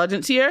and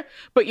intelligence here.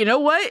 But you know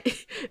what?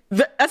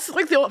 That's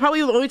like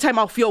probably the only time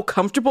I'll feel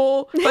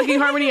comfortable fucking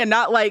Harmony, and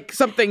not like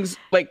something's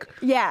like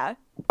Yeah.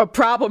 a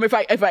problem if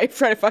I try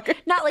to fuck her.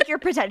 Not like you're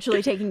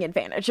potentially taking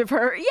advantage of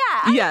her.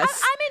 Yeah.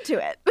 Yes. I'm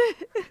into it.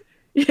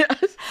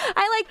 Yes,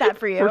 I like that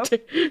for you.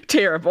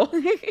 terrible.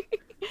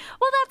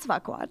 Well, that's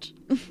fuck watch.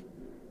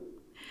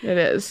 It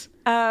is.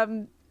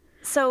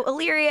 So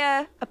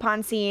Illyria,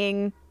 upon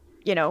seeing,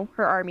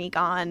 her army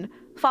gone,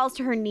 falls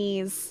to her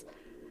knees,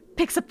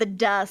 picks up the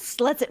dust,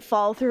 lets it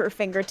fall through her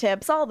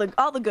fingertips, all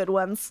the good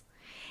ones.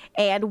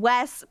 And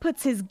Wes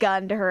puts his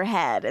gun to her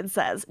head and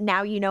says,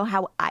 "Now you know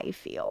how I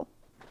feel."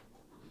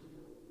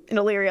 And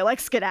Illyria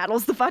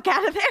skedaddles the fuck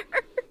out of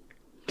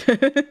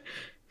there.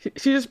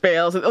 She just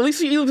bails. At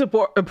least she leaves a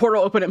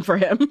portal open for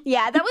him.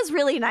 Yeah, that was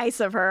really nice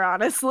of her,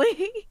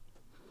 honestly.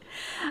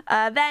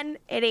 Then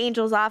at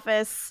Angel's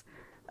office,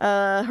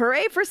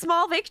 hooray for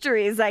small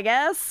victories, I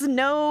guess.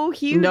 No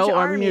huge No army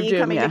army of doom,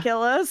 coming yeah. to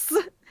kill us.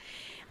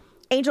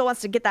 Angel wants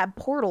to get that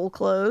portal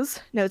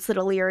closed, notes that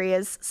Illyria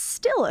is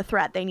still a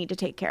threat they need to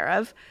take care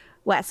of.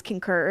 Wes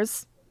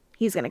concurs.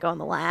 He's going to go in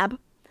the lab.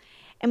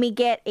 And we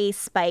get a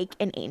Spike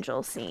and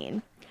Angel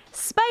scene.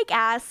 Spike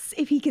asks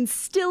if he can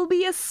still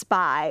be a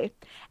spy.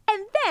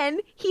 And then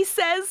he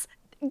says,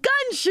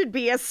 Gunn should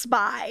be a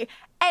spy.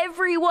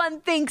 Everyone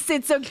thinks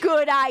it's a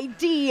good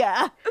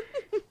idea.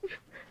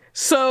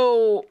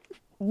 So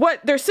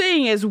what they're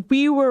saying is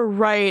we were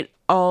right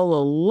all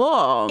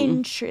along.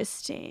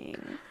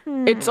 Interesting.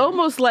 It's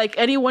almost like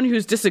anyone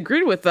who's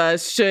disagreed with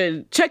us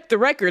should check the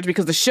records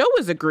because the show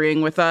is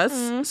agreeing with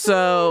us.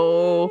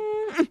 So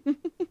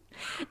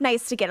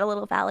Nice to get a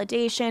little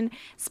validation.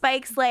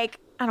 Spike's like,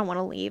 I don't want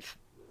to leave.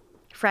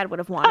 Fred would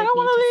have wanted I don't me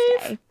wanna to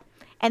leave. stay.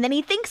 And then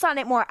he thinks on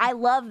it more. I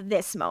love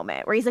this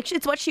moment where he's like,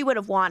 it's what she would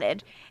have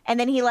wanted. And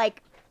then he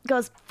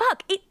goes,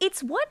 fuck,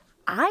 it's what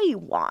I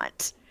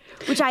want.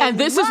 Which I and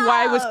this is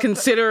why I was love.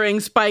 considering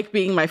Spike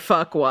being my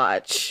fuck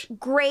watch.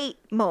 Great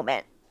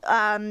moment.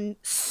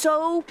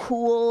 So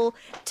cool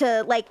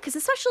to because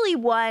especially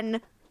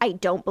one, I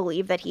don't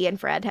believe that he and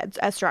Fred had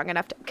a strong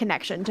enough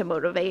connection to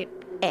motivate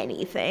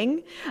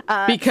anything.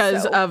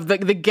 Because So of the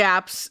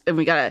gaps, and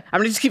I'm gonna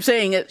just keep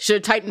saying it, should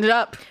have tightened it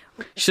up.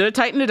 Should have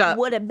tightened it up.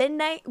 would have been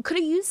nice. Could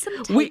have used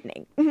some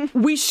tightening.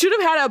 We should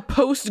have had a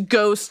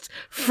post-Ghost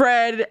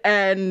Fred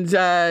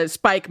and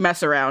Spike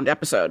mess around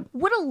episode.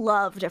 Would have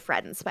loved a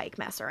Fred and Spike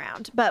mess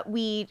around, but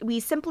we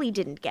simply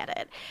didn't get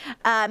it.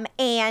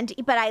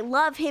 But I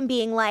love him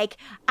being like,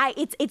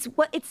 it's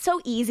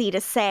so easy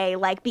to say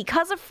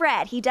because of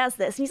Fred he does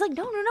this, and he's like,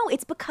 no,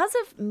 it's because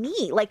of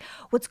me.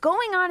 What's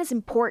going on is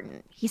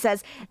important. He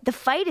says the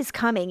fight is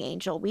coming,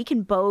 Angel. We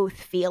can both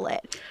feel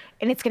it.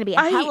 And it's going to be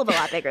a hell of a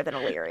lot bigger than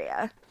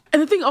Illyria.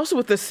 And the thing also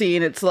with this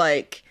scene, it's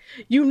like,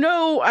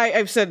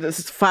 I've said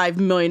this 5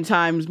 million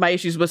times, my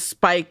issues with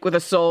Spike with a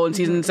soul in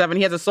season 7.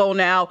 He has a soul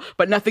now,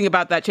 but nothing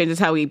about that changes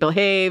how he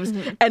behaves.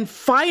 And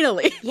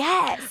finally,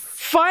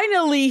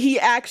 he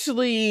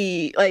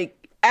actually, like,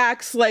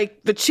 acts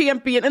like the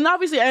champion. And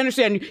obviously I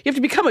understand you have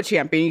to become a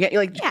champion. You get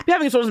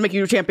having a soul doesn't make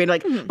you a champion.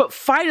 Like, but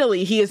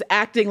finally he is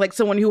acting like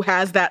someone who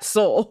has that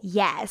soul.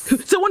 Yes.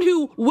 Someone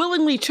who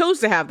willingly chose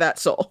to have that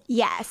soul.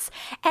 Yes.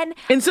 And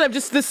instead of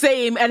just the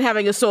same and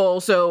having a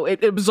soul, so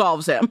it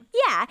absolves him.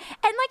 Yeah. And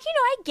like,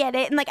 I get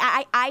it. And like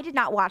I did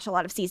not watch a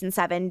lot of season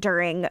 7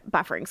 during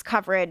Buffering's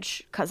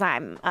coverage because I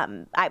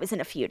was in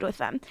a feud with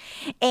them.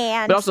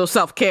 But also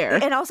self-care.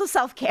 But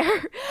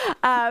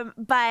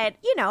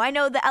I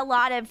know that a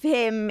lot of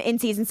him in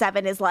season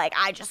 7 is like,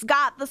 I just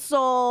got the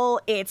soul,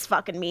 it's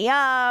fucking me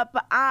up,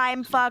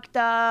 I'm fucked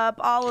up,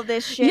 all of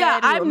this shit. Yeah,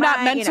 I'm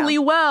not mentally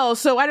well,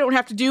 so I don't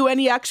have to do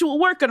any actual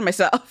work on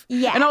myself.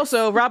 Yeah. And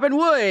also Robin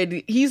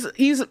Wood,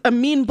 he's a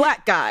mean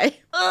black guy.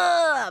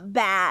 Ugh,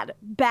 bad,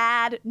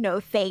 no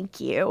thank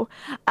you.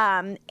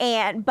 But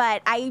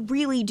I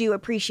really do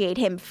appreciate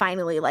him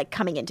finally like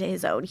coming into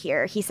his own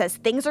here. He says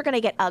things are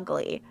gonna get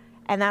ugly,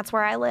 and that's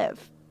where I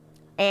live.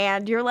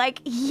 And you're like,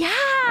 yeah.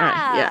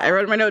 Yeah, I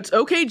wrote in my notes,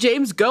 okay,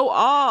 James, go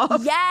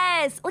off.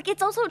 Yes. Like,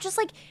 it's also just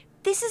like,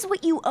 this is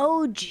what you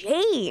owe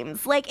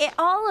James. Like,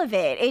 all of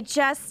it. It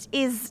just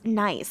is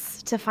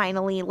nice to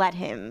finally let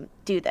him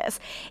do this.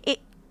 It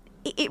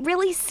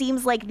really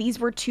seems like these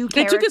were two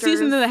characters. It took a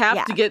season and a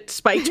half to get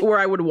Spike to where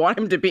I would want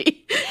him to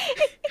be.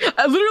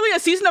 Literally a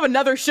season of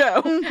another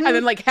show, and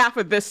then like half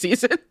of this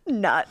season.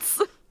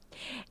 Nuts.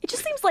 It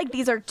just seems like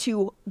these are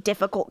two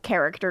difficult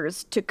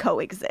characters to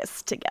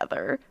coexist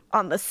together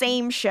on the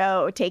same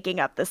show, taking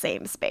up the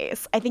same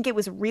space. I think it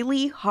was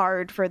really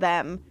hard for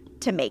them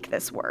to make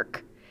this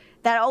work.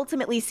 That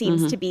ultimately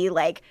seems to be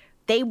like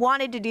they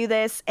wanted to do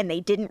this and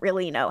they didn't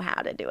really know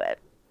how to do it.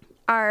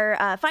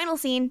 Our final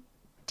scene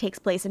takes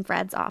place in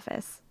Fred's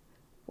office.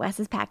 Wes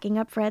is packing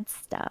up Fred's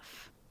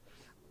stuff.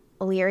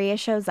 Illyria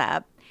shows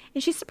up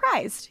and she's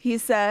surprised.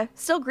 He's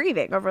still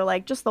grieving over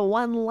like just the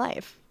one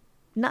life.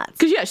 Nuts.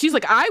 Because she's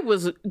like, I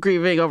was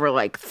grieving over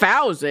like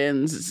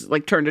thousands,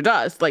 like turned to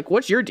dust. Like,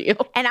 what's your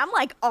deal? And I'm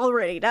like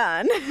already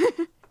done.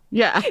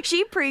 Yeah.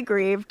 She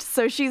pre-grieved,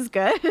 so she's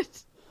good.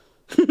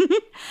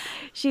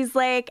 She's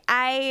like,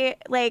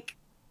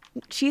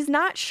 she's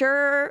not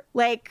sure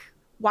like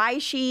why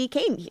she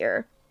came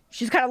here.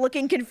 She's kind of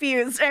looking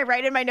confused. I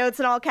write in my notes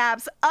in all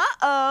caps,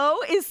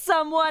 uh-oh, is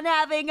someone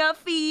having a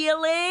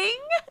feeling?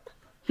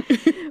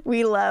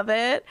 We love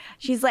it.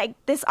 She's like,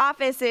 this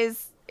office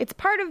it's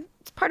part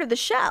of the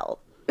shell.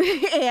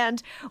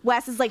 And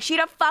Wes is like, she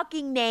had a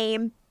fucking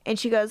name. And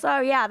she goes, oh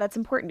yeah, that's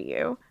important to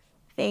you.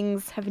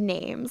 Things have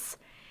names.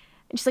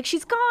 And she's like,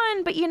 she's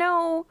gone, but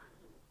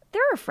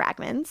there are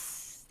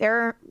fragments. There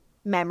are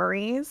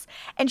memories.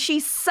 And she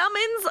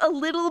summons a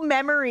little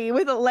memory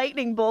with a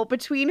lightning bolt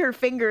between her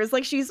fingers,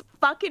 like she's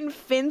fucking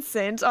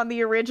Vincent on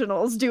the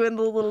originals doing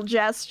the little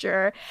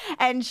gesture.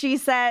 And she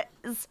says,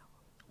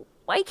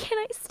 why can't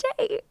I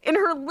stay? In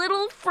her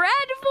little Fred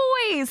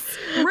voice.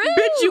 Rude.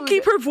 Bitch, you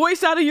keep her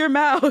voice out of your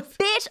mouth.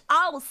 Bitch,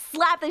 I'll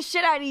slap the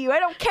shit out of you. I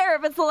don't care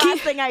if it's the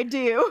last thing I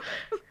do.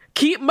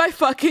 Keep my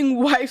fucking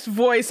wife's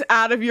voice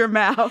out of your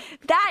mouth.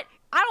 I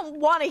don't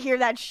want to hear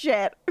that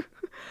shit.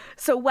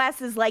 So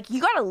Wes is like, you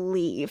gotta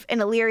leave.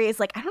 And Illyria is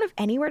like, I don't have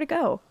anywhere to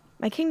go.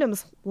 My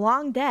kingdom's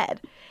long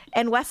dead.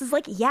 And Wes is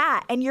like,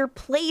 yeah, and your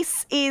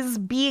place is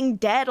being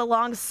dead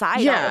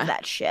alongside all of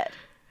that shit.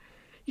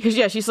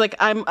 Because she's like,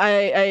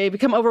 I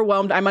become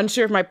overwhelmed. I'm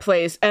unsure of my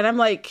place. And I'm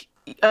like,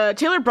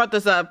 Taylor brought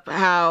this up,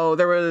 how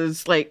there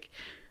was like,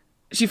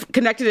 she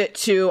connected it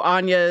to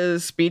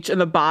Anya's speech in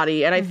the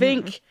body. And I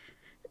think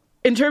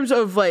in terms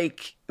of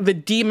like the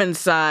demon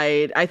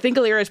side, I think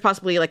Illyria is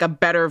possibly like a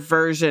better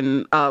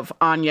version of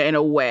Anya in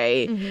a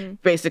way,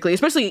 basically,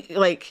 especially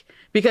like,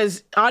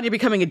 because Anya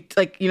becoming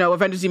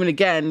Avengers Demon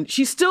again,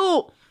 she's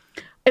still,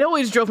 it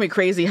always drove me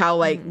crazy how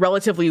like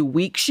relatively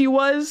weak she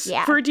was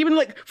for a demon,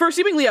 like for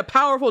seemingly a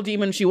powerful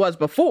demon she was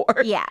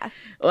before. Yeah.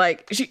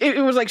 Like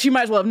it was like she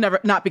might as well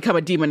have not become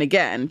a demon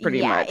again,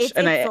 pretty much. It's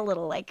a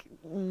little like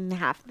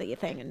half the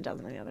thing and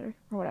doesn't the other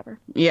or whatever.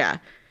 Yeah.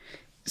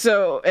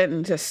 So,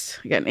 and just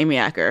again, Amy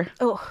Acker.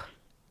 Oh,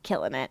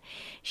 killing it.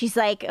 She's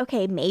like,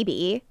 okay,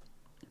 maybe,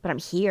 but I'm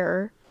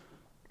here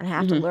and I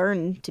have to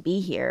learn to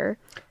be here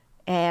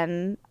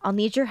and I'll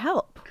need your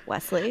help,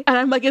 Wesley. And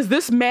I'm like, is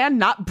this man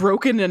not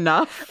broken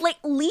enough? Like,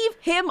 leave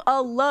him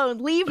alone.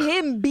 Leave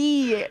him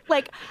be.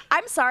 Like,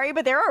 I'm sorry,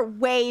 but there are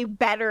way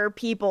better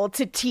people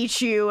to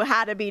teach you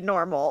how to be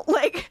normal.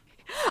 Like,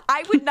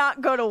 I would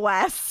not go to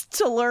Wes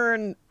to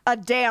learn a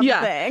damn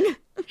thing.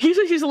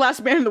 He's the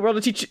last man in the world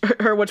to teach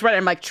her what's right.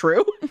 I'm like,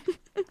 true?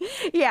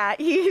 Yeah,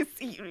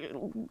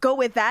 go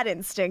with that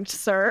instinct,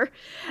 sir.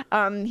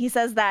 He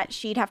says that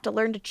she'd have to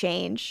learn to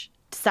change,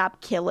 to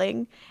stop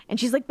killing. And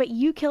she's like, but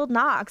you killed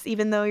Nox,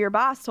 even though your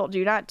boss told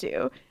you not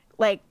to.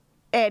 Like,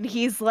 and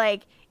he's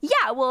like,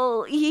 yeah,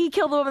 well, he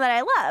killed the woman that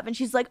I love. And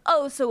she's like,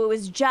 oh, so it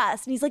was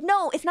just. And he's like,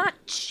 no, it's not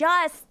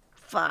just.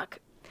 Fuck.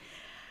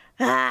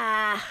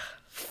 Ah,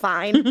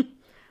 fine.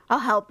 I'll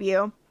help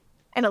you.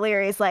 And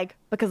Illyria's like,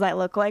 because I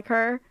look like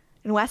her.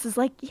 And Wes is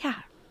like,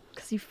 yeah,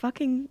 because you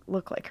fucking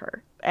look like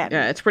her. And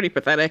Yeah, it's pretty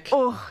pathetic.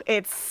 oh,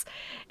 it's,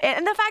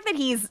 and the fact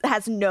that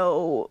has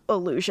no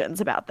illusions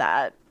about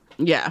that,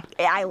 Yeah.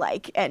 I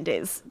like, and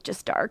is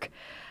just dark.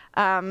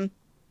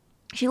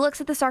 She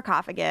looks at the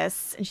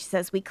sarcophagus and she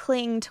says, we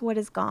cling to what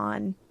is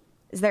gone.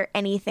 Is there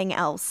anything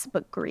else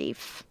but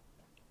grief?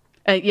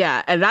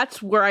 Yeah, and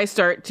that's where I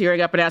start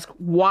tearing up and ask,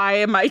 why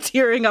am I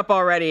tearing up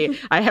already?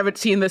 I haven't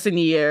seen this in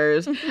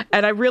years.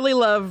 And I really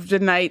love the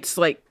Knight's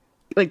like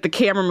the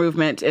camera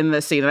movement in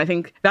this scene. And I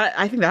think that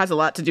has a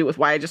lot to do with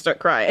why I just start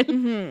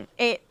crying.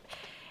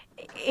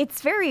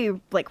 It's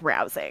very like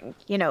rousing.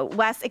 You know,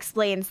 Wes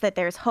explains that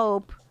there's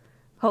hope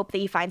that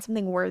you find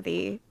something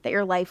worthy, that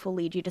your life will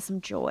lead you to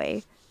some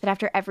joy, that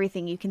after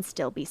everything you can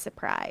still be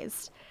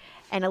surprised.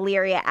 And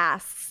Illyria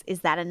asks,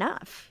 is that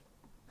enough?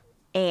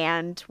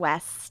 And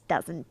Wes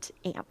doesn't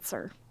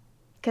answer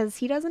because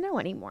he doesn't know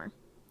anymore.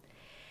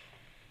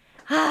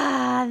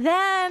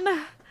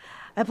 Then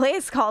A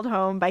Place Called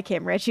Home by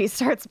Kim Ritchie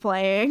starts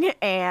playing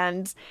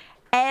and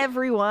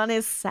everyone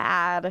is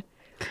sad.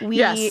 We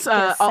Yes, get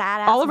a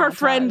sad-ass all of our montage.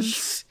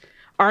 friends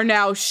are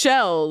now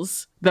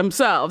shells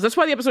themselves. That's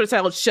why the episode is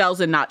titled Shells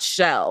and not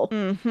Shell.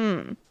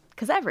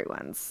 Because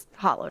everyone's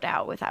hollowed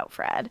out without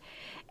Fred.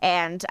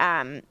 And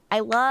I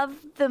love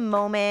the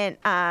moment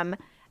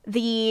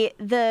the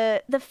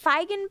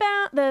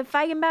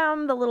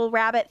Feigenbaum, the little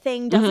rabbit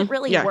thing doesn't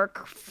really yeah.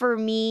 work for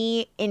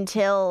me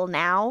until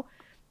now.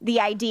 The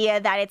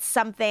idea that it's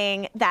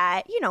something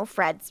that, you know,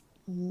 Fred's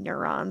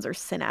neurons or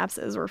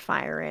synapses were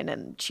firing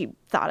and she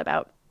thought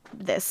about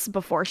this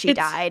before she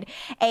died.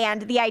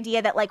 And the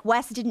idea that like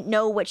Wes didn't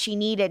know what she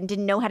needed and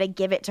didn't know how to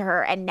give it to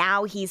her. And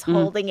now he's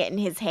holding it in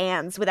his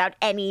hands without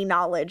any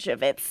knowledge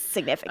of its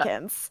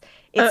significance.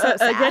 It's so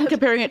sad. Again,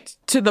 comparing it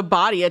to the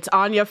body, it's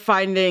Anya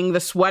finding the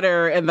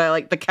sweater and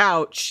the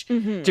couch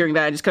during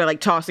that and just kind of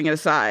like tossing it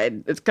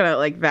aside. It's kind of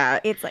like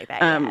that. It's like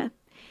that, yeah.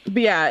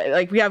 But yeah,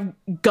 like we have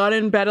Gunn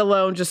in bed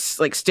alone,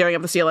 just like staring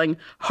up the ceiling.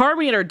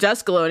 Harmony at her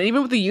desk alone, and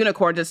even with the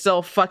unicorns, it's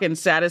still fucking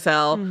sad as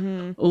hell.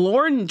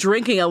 Lauren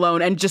drinking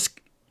alone and just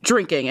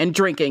drinking and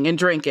drinking and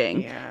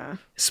drinking. Yeah.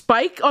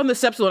 Spike on the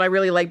steps alone, I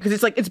really like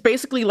because it's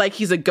basically like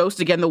he's a ghost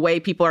again. The way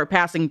people are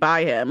passing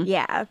by him.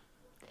 Yeah.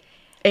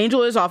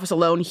 Angel in his office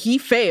alone. He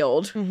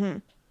failed.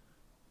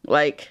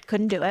 Like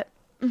Couldn't do it.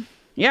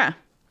 yeah.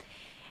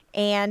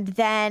 And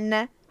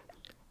then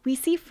we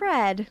see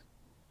Fred.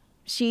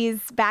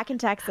 She's back in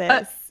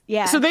Texas.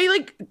 Yeah. So they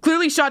like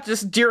clearly shot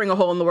just during A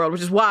Hole in the World,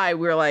 which is why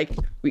we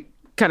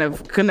kind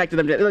of connected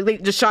them. Like, they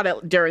just shot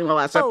it during the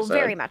last episode. Oh,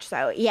 very much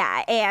so.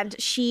 Yeah. And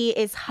she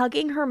is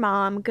hugging her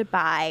mom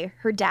goodbye.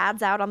 Her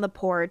dad's out on the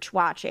porch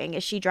watching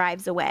as she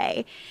drives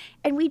away.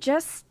 And we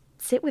just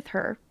sit with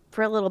her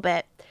for a little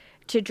bit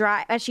to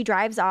drive as she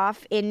drives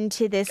off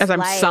into this As I'm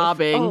life.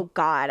 sobbing. Oh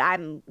God,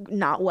 I'm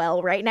not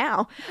well right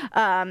now.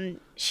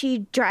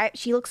 She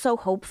looks so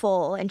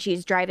hopeful and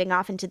she's driving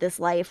off into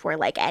this life where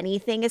like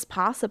anything is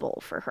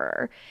possible for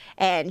her.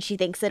 And she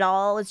thinks it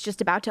all is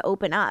just about to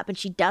open up and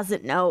she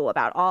doesn't know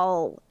about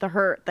all the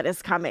hurt that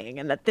is coming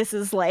and that this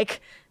is like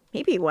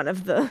maybe one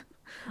of the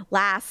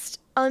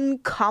last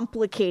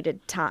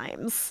uncomplicated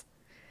times.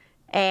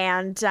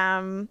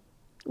 And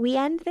we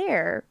end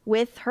there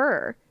with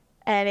her.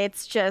 And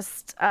it's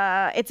just,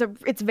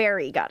 it's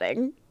very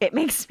gutting. It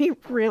makes me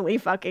really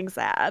fucking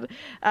sad.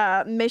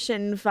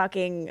 Mission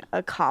fucking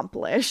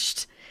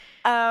accomplished.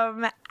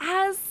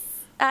 It's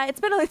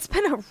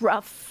been a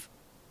rough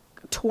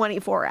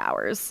 24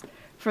 hours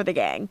for the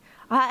gang.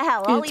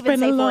 Hell, I'll It's even been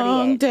say a 48.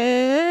 long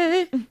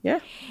day. Yeah.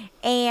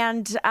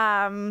 And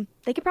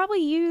they could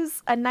probably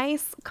use a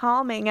nice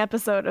calming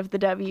episode of the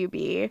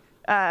WB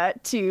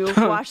to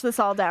wash this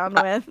all down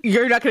with.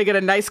 You're not going to get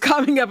a nice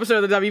calming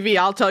episode of the WV,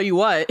 I'll tell you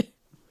what.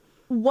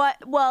 What?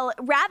 Well,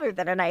 rather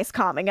than a nice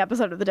calming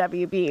episode of the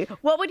WB,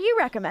 what would you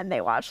recommend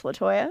they watch,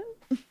 LaToya?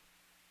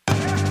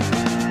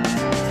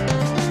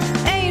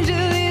 Angel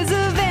is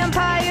a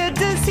vampire.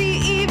 Does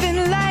he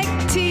even like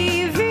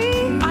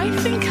TV? I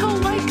think he'll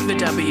like the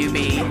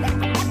WB.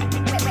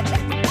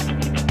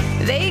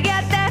 They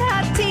got that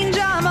hot teen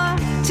drama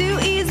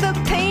to ease the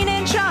pain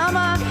and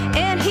trauma.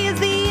 And here's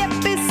the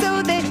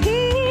episode that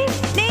he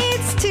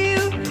needs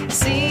to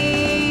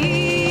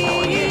see.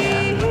 Oh,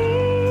 yeah.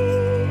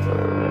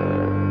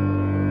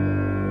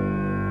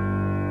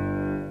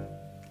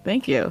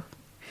 Thank you.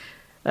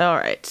 All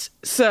right.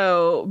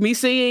 So me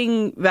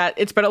singing that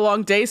It's Been a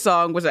Long Day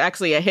song was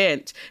actually a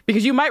hint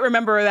because you might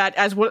remember that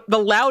as the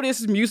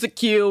loudest music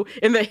cue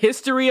in the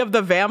history of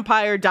the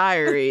Vampire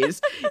Diaries.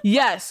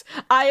 Yes,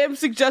 I am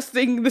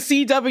suggesting the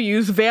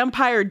CW's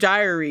Vampire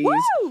Diaries.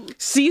 Woo!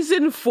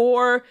 Season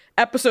 4,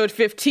 episode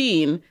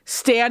 15,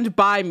 Stand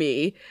By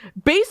Me.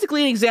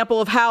 Basically an example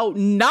of how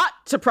not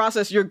to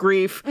process your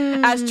grief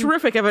as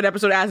terrific of an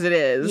episode as it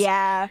is.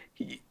 Yeah.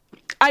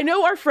 I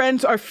know our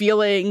friends are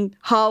feeling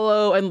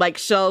hollow and like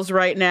shells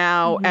right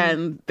now,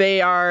 and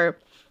they are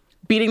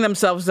beating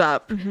themselves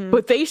up,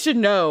 but they should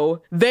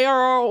know they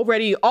are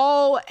already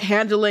all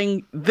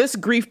handling this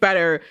grief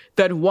better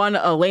than one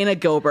Elena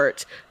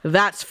Gilbert.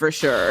 That's for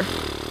sure.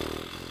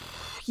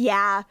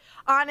 Yeah.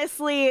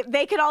 Honestly,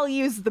 they could all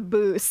use the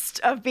boost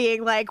of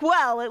being like,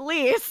 well, at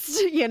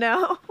least, you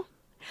know?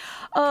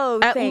 Oh,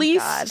 At thank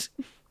least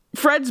God.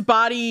 Fred's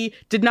body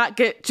did not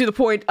get to the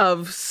point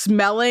of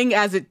smelling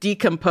as it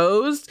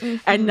decomposed,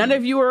 and none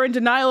of you are in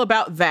denial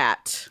about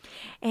that.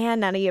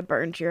 And none of you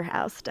burned your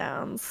house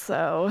down,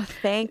 so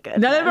thank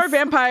goodness. None of our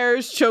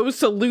vampires chose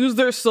to lose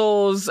their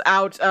souls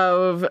out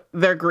of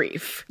their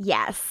grief.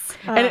 Yes.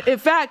 And in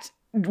fact,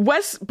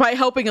 Wes, by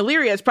helping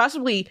Illyria, is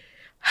possibly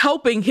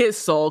helping his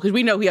soul, because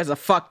we know he has a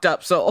fucked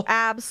up soul.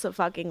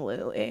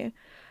 Absolutely.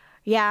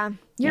 Yeah,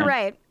 you're Yeah.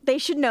 right. They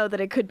should know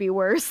that it could be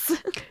worse.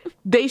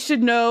 They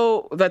should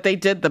know that they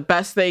did the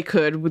best they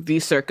could with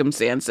these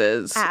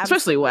circumstances,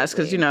 especially Wes,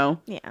 because, you know,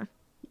 Yeah.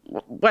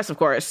 Wes, of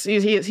course,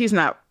 he's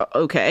not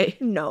okay.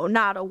 No,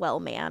 not a well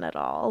man at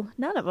all.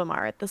 None of them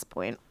are at this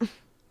point.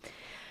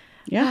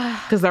 Yeah,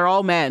 because they're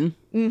all men.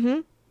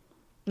 And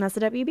that's the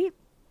WB.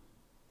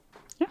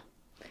 Yeah.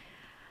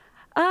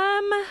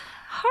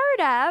 Hard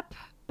up,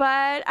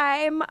 but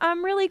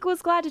I'm really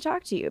was glad to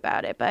talk to you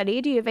about it, buddy.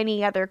 Do you have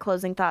any other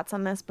closing thoughts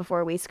on this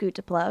before we scoot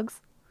to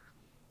plugs?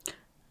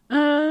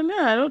 No,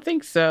 I don't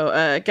think so.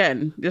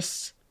 Again,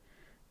 just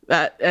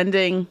that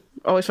ending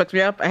always fucked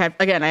me up. I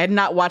had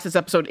not watched this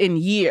episode in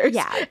years.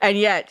 Yeah. And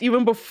yet,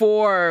 even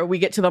before we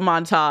get to the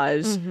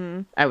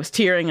montage, I was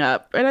tearing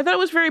up. And I thought it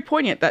was very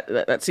poignant,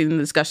 that scene in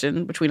the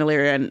discussion between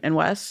Illyria and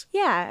Wes.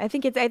 Yeah, I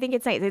think it's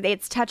nice.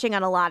 It's touching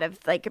on a lot of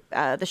like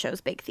the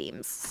show's big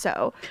themes,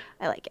 so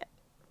I like it.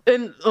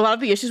 And a lot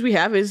of the issues we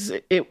have is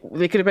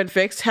they could have been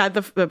fixed had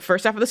the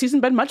first half of the season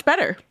been much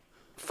better.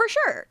 For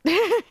sure.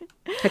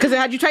 Because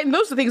had you tightened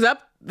those things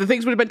up, the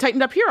things would have been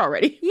tightened up here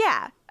already.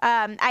 Yeah.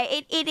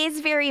 It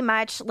is very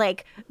much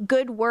like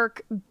good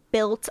work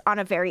built on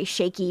a very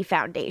shaky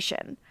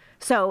foundation.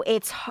 So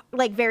it's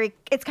like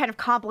it's kind of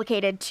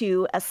complicated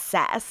to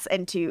assess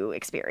and to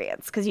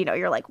experience because, you know,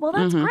 you're like, well,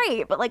 that's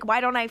great, but like,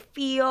 why don't I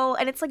feel?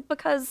 And it's like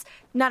because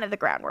none of the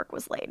groundwork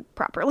was laid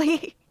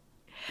properly.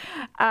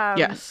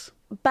 Yes.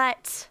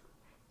 But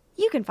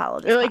you can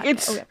follow this. Like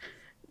podcast.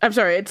 I'm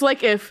sorry. It's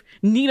like if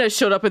Nina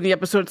showed up in the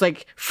episode. It's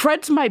like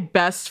Fred's my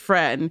best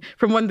friend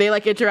from when they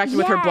like interacted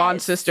with her blonde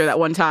Yes. sister that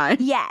one time.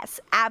 Yes,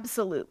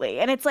 absolutely.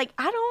 And it's like,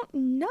 I don't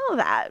know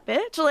that,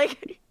 bitch.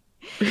 Like,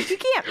 you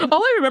can't.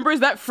 All I remember is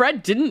that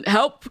Fred didn't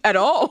help at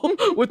all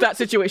with that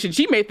situation.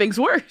 She made things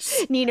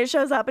worse. Nina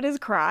shows up and is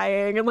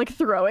crying and like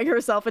throwing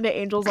herself into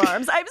Angel's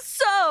arms. I'm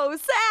so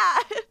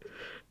sad.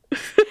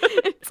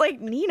 It's like,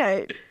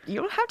 Nina, you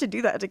don't have to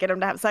do that to get him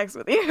to have sex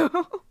with you.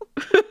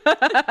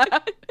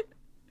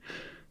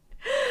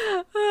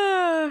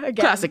 Again.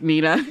 Classic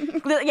Nina.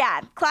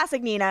 Yeah,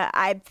 classic Nina,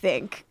 I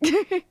think.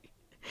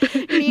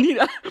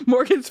 Nina,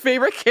 Morgan's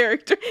favorite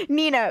character.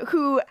 Nina,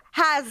 who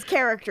has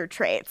character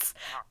traits.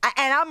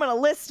 And I'm going to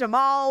list them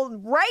all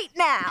right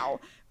now.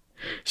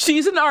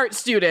 She's an art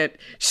student.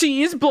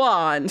 She's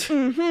blonde.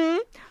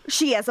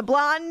 She has a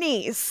blonde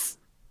niece.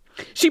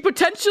 She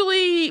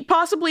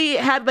possibly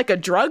had like a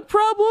drug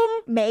problem.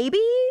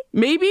 Maybe.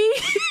 Maybe.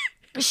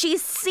 She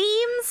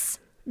seems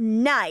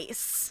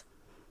nice.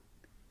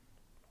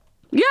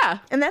 Yeah.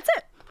 And that's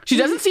it. She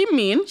doesn't seem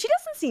mean. She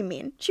doesn't seem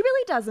mean. She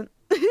really doesn't.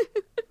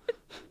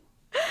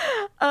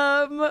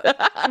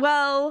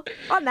 Well,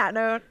 on that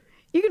note,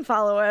 you can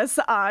follow us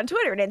on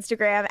Twitter and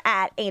Instagram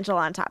at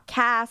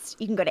AngelOnTopCast.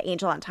 You can go to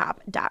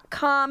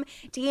angelontop.com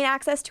to gain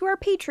access to our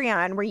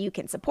Patreon, where you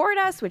can support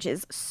us, which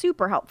is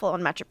super helpful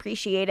and much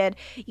appreciated.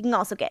 You can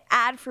also get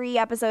ad-free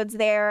episodes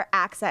there,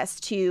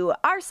 access to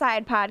our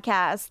side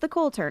podcast, the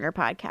Cole Turner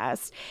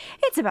podcast.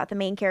 It's about the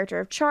main character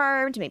of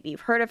Charmed. Maybe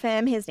you've heard of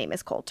him. His name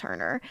is Cole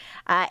Turner.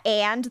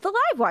 And the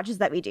live watches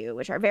that we do,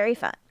 which are very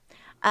fun.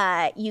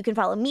 You can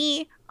follow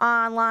me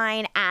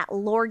online at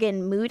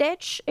Lorgan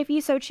Moodich if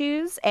you so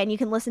choose, and you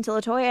can listen to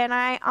LaToya and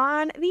I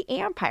on the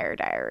Vampire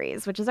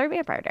Diaries, which is our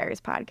Vampire Diaries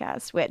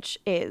podcast, which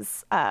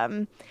is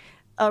a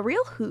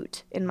real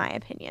hoot in my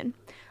opinion.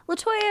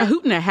 LaToya, A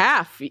hoot and a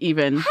half,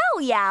 even.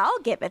 hell yeah, I'll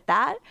give it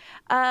that.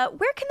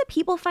 Where can the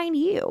people find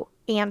you,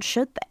 and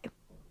should they?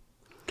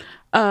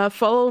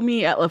 Follow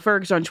me at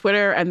LaFergs on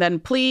Twitter, and then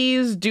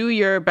please do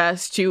your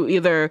best to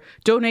either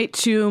donate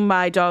to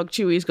my dog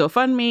Chewy's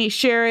GoFundMe,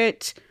 share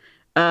it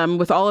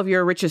with all of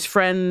your richest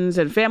friends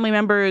and family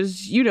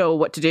members. You know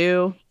what to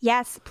do.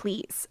 Yes,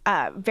 please.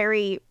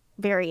 Very,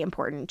 very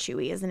important.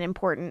 Chewy is an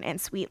important and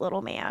sweet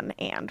little man,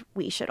 and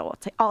we should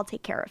all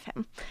take care of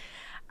him.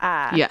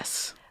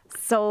 Yes.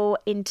 So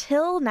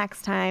until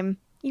next time,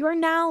 you are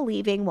now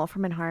leaving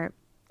Wolfram and Hart.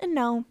 And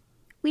no,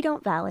 we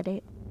don't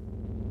validate.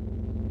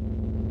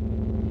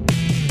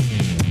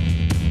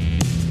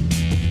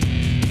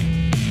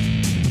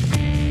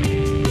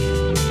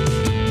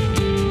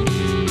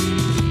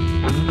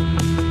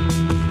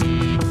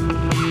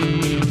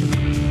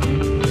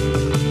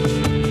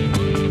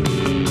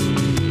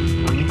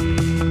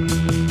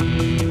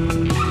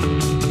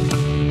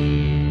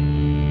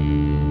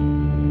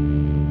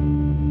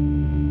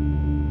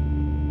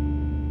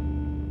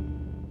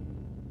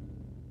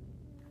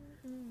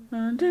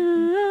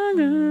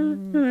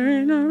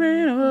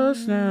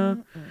 close now.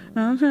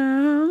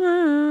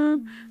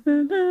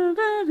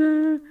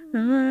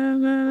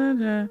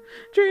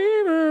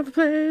 Dream of a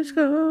place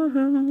called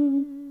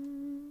home.